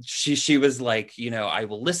she was like, I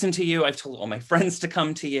will listen to you. I've told all my friends to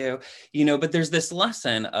come to you, but there's this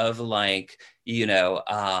lesson of like,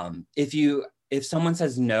 if someone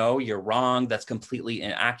says, no, you're wrong, that's completely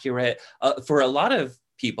inaccurate. For a lot of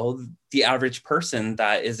people, the average person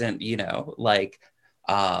that isn't,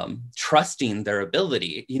 trusting their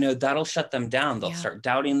ability, that'll shut them down. They'll start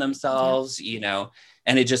doubting themselves,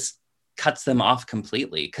 and it just cuts them off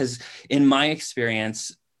completely. Because in my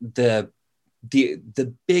experience, the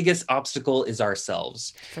biggest obstacle is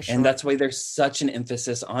ourselves. For sure. And that's why there's such an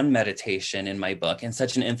emphasis on meditation in my book, and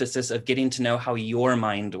such an emphasis of getting to know how your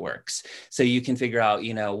mind works, so you can figure out,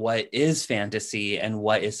 what is fantasy and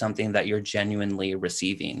what is something that you're genuinely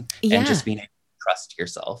receiving, and just being able to trust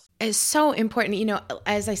yourself. It's so important.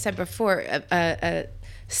 As I said before,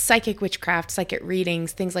 psychic witchcraft, psychic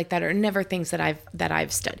readings, things like that are never things that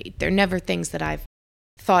I've studied. They're never things that I've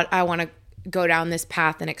thought I want to go down this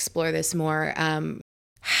path and explore this more.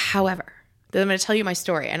 However, I'm going to tell you my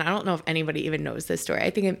story, and I don't know if anybody even knows this story. I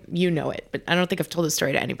think you know it, but I don't think I've told the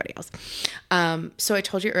story to anybody else. So I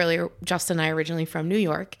told you earlier, Justin and I are originally from New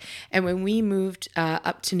York, and when we moved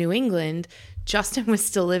up to New England, Justin was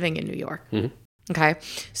still living in New York. Mm-hmm. Okay,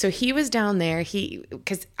 so he was down there.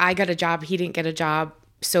 Because I got a job, he didn't get a job.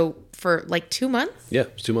 So for like 2 months? Yeah,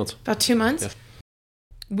 it was 2 months. About 2 months? Yeah.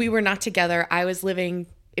 We were not together. I was living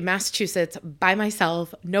in Massachusetts by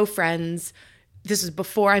myself, no friends. This was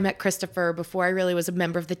before I met Christopher, before I really was a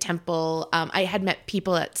member of the temple. I had met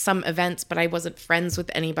people at some events, but I wasn't friends with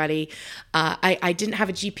anybody. I didn't have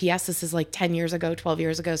a GPS. This is like 10 years ago, 12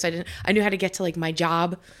 years ago. So I knew how to get to like my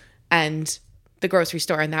job and the grocery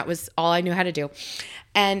store, and that was all I knew how to do.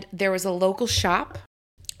 And there was a local shop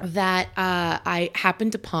that I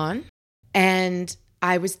happened upon, and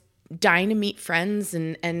I was dying to meet friends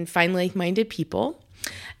and find like-minded people.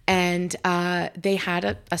 And they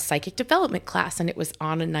had a psychic development class, and it was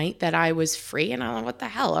on a night that I was free, and I'm like, what the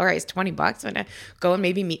hell? All right, it's $20. I'm going to go and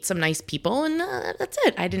maybe meet some nice people, and that's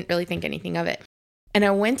it. I didn't really think anything of it. And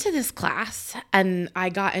I went to this class, and I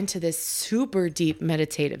got into this super deep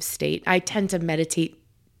meditative state. I tend to meditate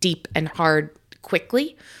deep and hard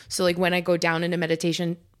quickly. So like when I go down into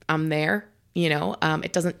meditation, I'm there,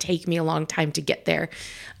 it doesn't take me a long time to get there.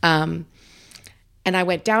 And I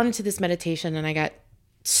went down into this meditation and I got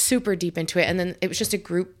super deep into it. And then it was just a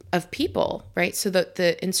group of people, right? So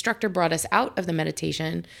the instructor brought us out of the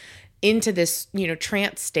meditation into this,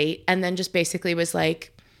 trance state, and then just basically was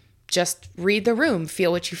like, just read the room,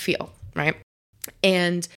 feel what you feel, right?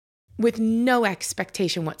 And with no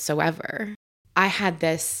expectation whatsoever, I had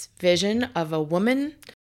this vision of a woman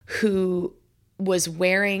who was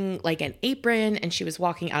wearing like an apron, and she was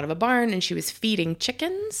walking out of a barn and she was feeding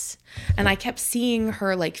chickens. And I kept seeing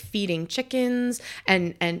her like feeding chickens,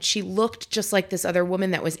 and she looked just like this other woman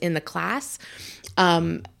that was in the class.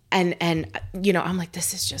 And I'm like,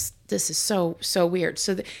 this is so weird.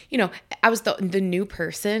 So, I was the new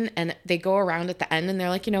person, and they go around at the end and they're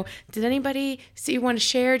like, did anybody see you want to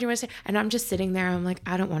share? Do you want to say? And I'm just sitting there. I'm like,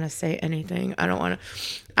 I don't want to say anything.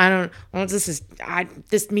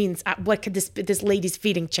 This means, what could this lady's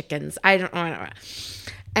feeding chickens? I don't know.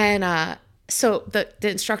 And, so the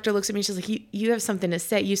instructor looks at me, she's like, you have something to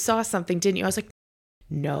say. You saw something, didn't you? I was like,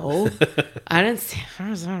 no, I don't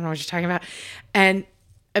know what you're talking about. And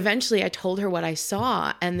eventually I told her what I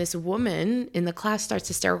saw, and this woman in the class starts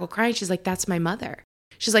hysterical crying. She's like, that's my mother.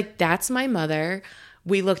 She's like, that's my mother.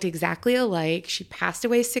 We looked exactly alike. She passed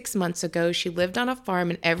away 6 months ago. She lived on a farm,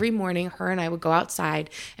 and every morning her and I would go outside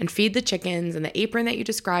and feed the chickens, and the apron that you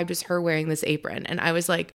described was her wearing this apron. And I was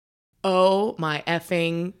like, oh my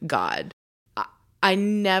effing God. I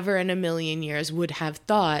never in a million years would have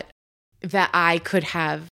thought that I could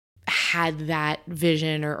have had that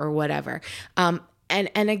vision or whatever.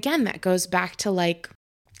 And again, that goes back to like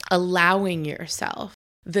allowing yourself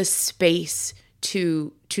the space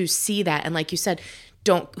to see that. And like you said,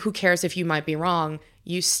 who cares if you might be wrong?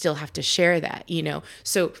 You still have to share that,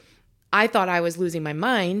 So I thought I was losing my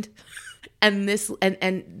mind, and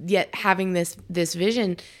yet having this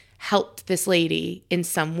vision helped this lady in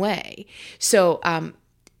some way. So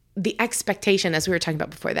the expectation, as we were talking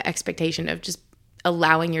about before, the expectation of just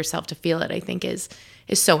allowing yourself to feel it, I think is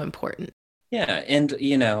so important. Yeah.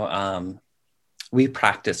 And, we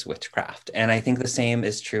practice witchcraft. And I think the same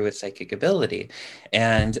is true with psychic ability.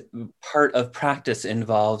 And part of practice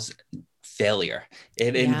involves failure.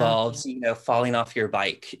 It involves, falling off your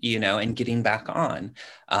bike, and getting back on.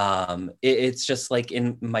 It's just like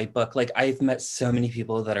in my book, like I've met so many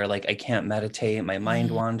people that are like, I can't meditate, my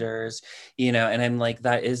mind wanders, and I'm like,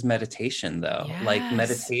 that is meditation though. Yes. Like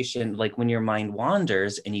meditation, like when your mind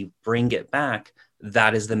wanders and you bring it back,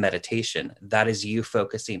 that is the meditation. That is you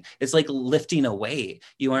focusing. It's like lifting a weight.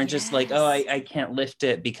 You aren't just like, oh, I can't lift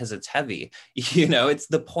it because it's heavy. It's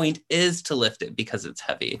the point is to lift it because it's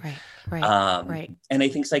heavy. Right. And I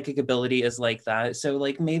think psychic ability is like that. So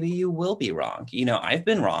like, maybe you will be wrong. I've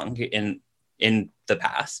been wrong in the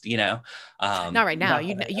past, not right now.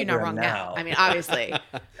 You're not wrong now. I mean,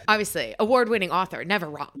 obviously award-winning author, never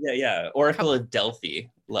wrong. Yeah. Oracle of Delphi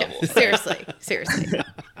level. Seriously.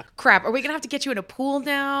 Crap. Are we going to have to get you in a pool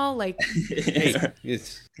now? Like get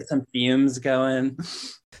some fumes going.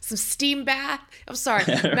 Some steam bath. I'm sorry.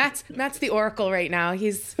 Matt's the Oracle right now.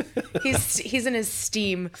 He's in his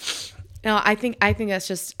steam. No, I think that's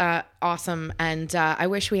just awesome, and I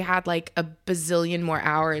wish we had like a bazillion more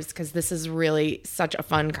hours because this is really such a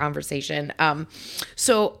fun conversation.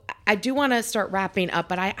 So I do want to start wrapping up,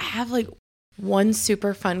 but I have like one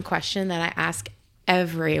super fun question that I ask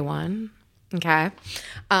everyone. Okay,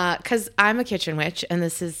 because I'm a kitchen witch, and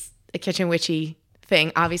this is a kitchen witchy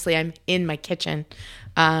thing. Obviously, I'm in my kitchen.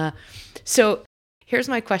 So here's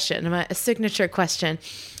my question, a signature question.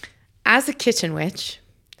 As a kitchen witch,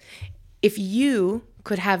 if you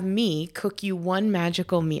could have me cook you one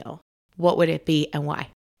magical meal, what would it be and why?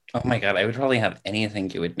 Oh my God, I would probably have anything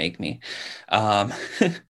you would make me.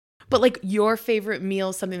 But like your favorite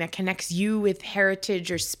meal, something that connects you with heritage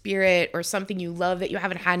or spirit or something you love that you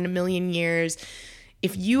haven't had in a million years.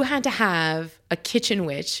 If you had to have a kitchen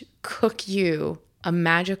witch cook you a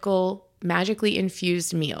magically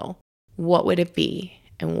infused meal, what would it be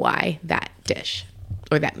and why that dish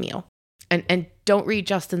or that meal? And don't read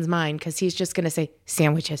Justin's mind because he's just going to say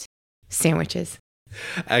sandwiches.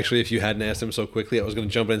 Actually, if you hadn't asked him so quickly, I was going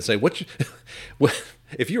to jump in and say,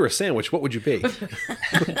 if you were a sandwich, what would you be?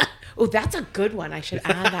 Oh, that's a good one. I should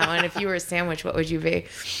add that one. If you were a sandwich, what would you be?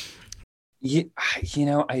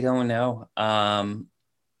 I don't know.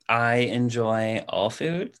 I enjoy all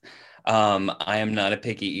foods. I am not a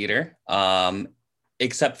picky eater,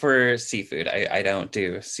 except for seafood. I don't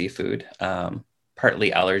do seafood.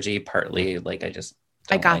 Partly allergy, partly like I just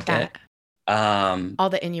don't I got like that. It. All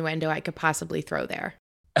the innuendo I could possibly throw there.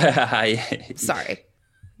 Sorry.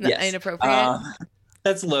 Yes. Inappropriate.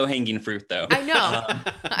 That's low hanging fruit, though. I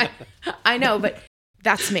know. I know, but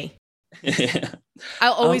that's me. Yeah.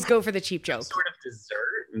 I'll always go for the cheap joke. Sort of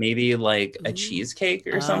dessert, maybe like a cheesecake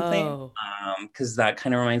or something. Because that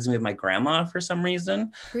kind of reminds me of my grandma for some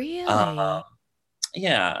reason. Really?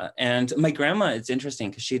 Yeah. And my grandma, it's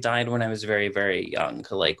interesting because she died when I was very, very young,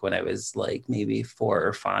 like when I was like maybe 4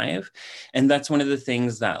 or 5. And that's one of the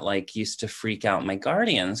things that like used to freak out my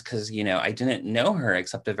guardians because, you know, I didn't know her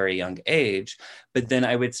except a very young age. But then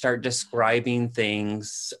I would start describing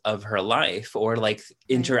things of her life or like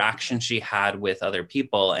interaction she had with other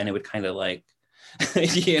people. And it would kind of like,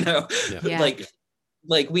 you know,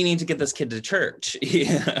 like we need to get this kid to church.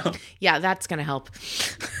 You know? Yeah, that's going to help.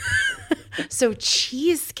 So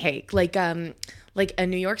cheesecake, like a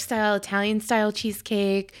New York style, Italian style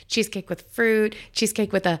cheesecake with fruit,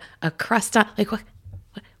 cheesecake with a crust on, like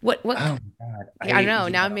what? Oh my God. I know.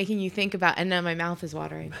 Now I'm making you think about, and now my mouth is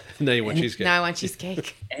watering. Now you want cheesecake. Now I want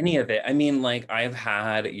cheesecake. Any of it. I mean, like I've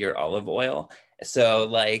had your olive oil. So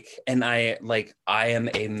like, and I am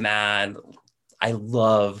a mad, I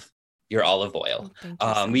love your olive oil.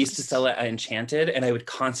 We used to sell it at Enchanted and I would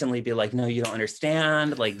constantly be like, no, you don't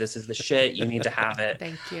understand. Like, this is the shit. You need to have it.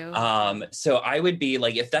 Thank you. So I would be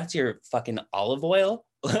like, if that's your fucking olive oil,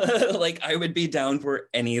 like I would be down for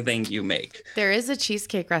anything you make. There is a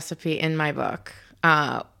cheesecake recipe in my book.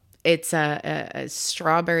 It's a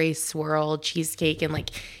strawberry swirl cheesecake and like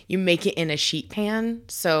you make it in a sheet pan.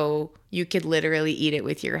 So you could literally eat it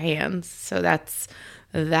with your hands. So that's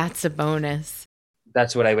a bonus.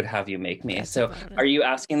 That's what I would have you make me. So are you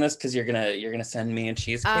asking this because you're gonna send me a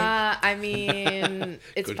cheesecake? I mean,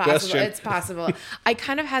 it's possible. Question. It's possible. I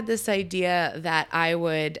kind of had this idea that I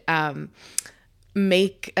would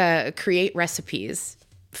create recipes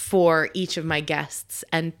for each of my guests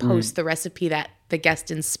and post the recipe that the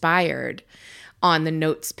guest inspired on the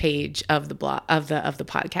notes page of the blog of the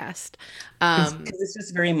podcast. Because it's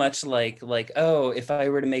just very much like, oh, if I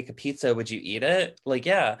were to make a pizza, would you eat it? Like,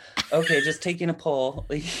 yeah, okay, just taking a poll.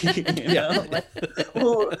 You know,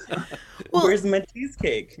 well, where's my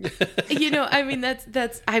cheesecake? You know, I mean,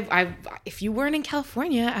 that's I if you weren't in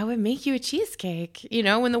California, I would make you a cheesecake. You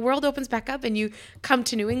know, when the world opens back up and you come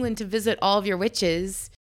to New England to visit all of your witches,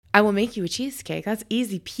 I will make you a cheesecake. That's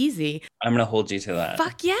easy peasy. I'm gonna hold you to that.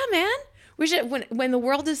 Fuck yeah, man. We should, when the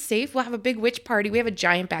world is safe, we'll have a big witch party. We have a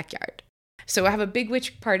giant backyard. So we'll have a big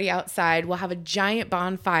witch party outside. We'll have a giant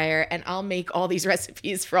bonfire, and I'll make all these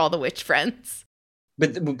recipes for all the witch friends.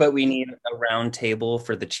 But we need a round table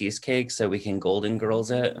for the cheesecake so we can Golden Girls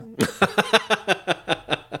it.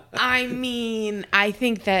 I mean, I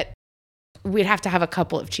think that we'd have to have a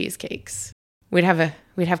couple of cheesecakes. We'd have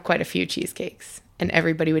quite a few cheesecakes. And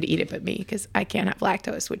everybody would eat it but me because I can't have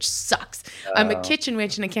lactose, which sucks. I'm a kitchen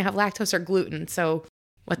witch and I can't have lactose or gluten. So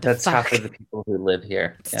what the That's fuck? half of the people who live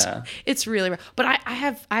here. Yeah, it's really rough. But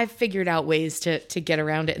I've figured out ways to get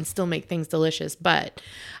around it and still make things delicious. But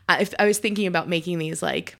I was thinking about making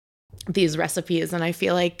these recipes, and I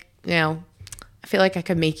feel like I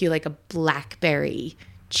could make you like a blackberry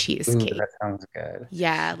cheesecake. Ooh, that sounds good.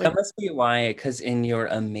 Yeah. That must be why, because in your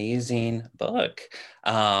amazing book,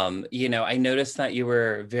 I noticed that you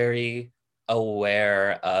were very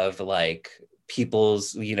aware of like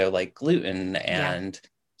people's, like gluten and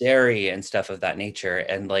dairy and stuff of that nature.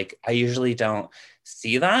 And like, I usually don't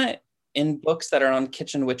see that in books that are on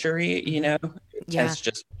kitchen witchery,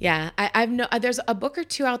 there's a book or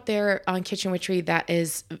two out there on kitchen witchery that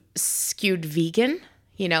is skewed vegan.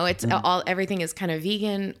 It's everything is kind of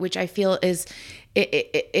vegan, which I feel is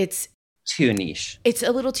it's too niche. It's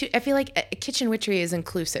a little too. I feel like kitchen witchery is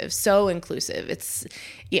inclusive, so inclusive. It's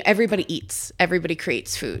everybody eats, everybody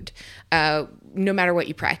creates food, no matter what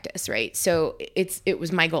you practice, right? So it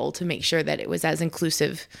was my goal to make sure that it was as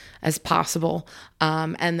inclusive as possible,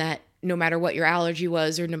 and that no matter what your allergy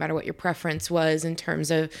was or no matter what your preference was in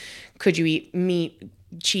terms of could you eat meat,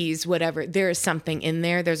 cheese, whatever, there is something in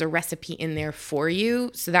there. There's a recipe in there for you.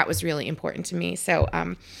 So that was really important to me. So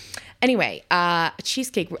anyway,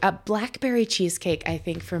 cheesecake, a blackberry cheesecake, I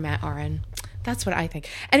think, for Matt Aron. That's what I think.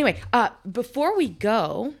 Anyway, before we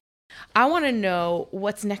go, I want to know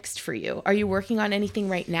what's next for you. Are you working on anything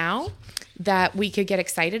right now that we could get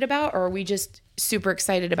excited about, or are we just super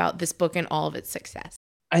excited about this book and all of its success?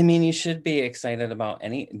 I mean, you should be excited about I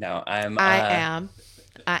am.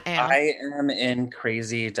 I am in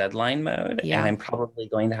crazy deadline mode, and I'm probably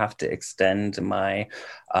going to have to extend my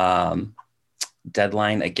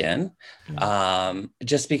deadline again,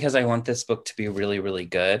 just because I want this book to be really, really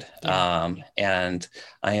good. And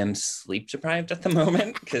I am sleep deprived at the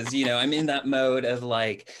moment because, you know, I'm in that mode of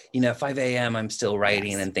like, you know, 5 a.m. I'm still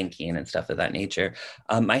writing and thinking and stuff of that nature.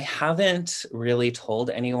 I haven't really told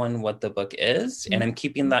anyone what the book is, and I'm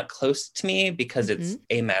keeping that close to me because it's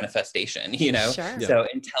a manifestation, you know? So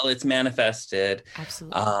until it's manifested,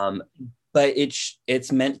 but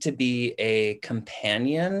it's meant to be a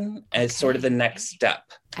companion as sort of the next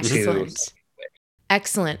step.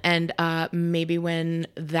 Excellent. And maybe when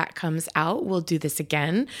that comes out, we'll do this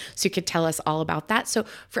again. So you could tell us all about that. So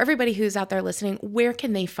for everybody who's out there listening, where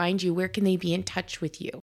can they find you? Where can they be in touch with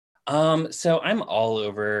you? So I'm all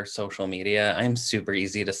over social media. I'm super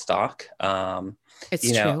easy to stalk. It's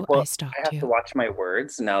true. Well, I have to watch my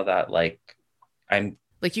words now that like I'm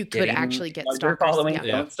like you could actually get stalkers. Following.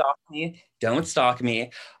 Don't stalk me. Don't stalk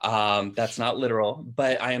me. That's not literal,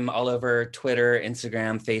 but I'm all over Twitter,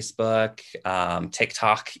 Instagram, Facebook,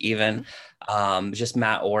 TikTok, even. Just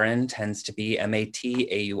Matt Auryn tends to be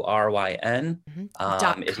MATAURYN.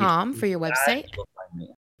 .com for your website.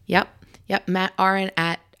 Yep. Matt Auryn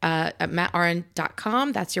at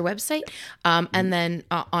mattauryn.com. That's your website. And then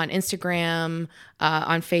on Instagram,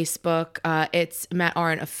 on Facebook, it's Matt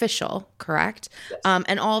Auryn Official, correct? Yes.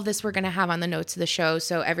 And all of this we're going to have on the notes of the show,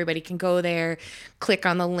 so everybody can go there, click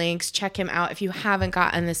on the links, check him out. If you haven't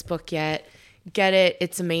gotten this book yet, get it.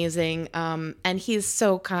 It's amazing. And he's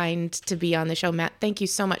so kind to be on the show. Matt, thank you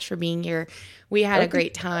so much for being here. We had a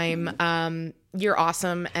great time. You're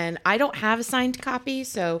awesome. And I don't have a signed copy,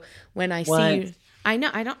 so when I see you... I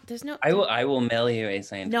know. I don't. There's no. I will mail you a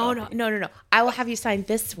signed copy. No. I will have you sign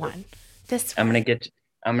this one. I'm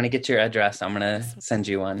gonna get your address. I'm gonna send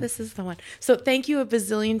you one. This is the one. So thank you a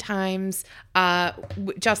bazillion times.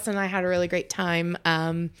 Justin and I had a really great time.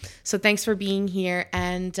 So thanks for being here.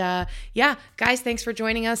 And guys, thanks for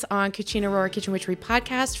joining us on Kachina Aurora Kitchen Witchery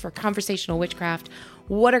podcast for Conversational Witchcraft.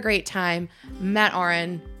 What a great time, Matt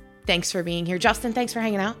Auryn. Thanks for being here, Justin. Thanks for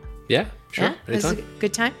hanging out. Yeah, sure. Yeah, this is a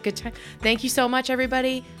good time. Thank you so much,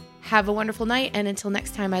 everybody. Have a wonderful night. And until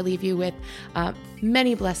next time, I leave you with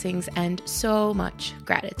many blessings and so much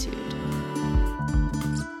gratitude.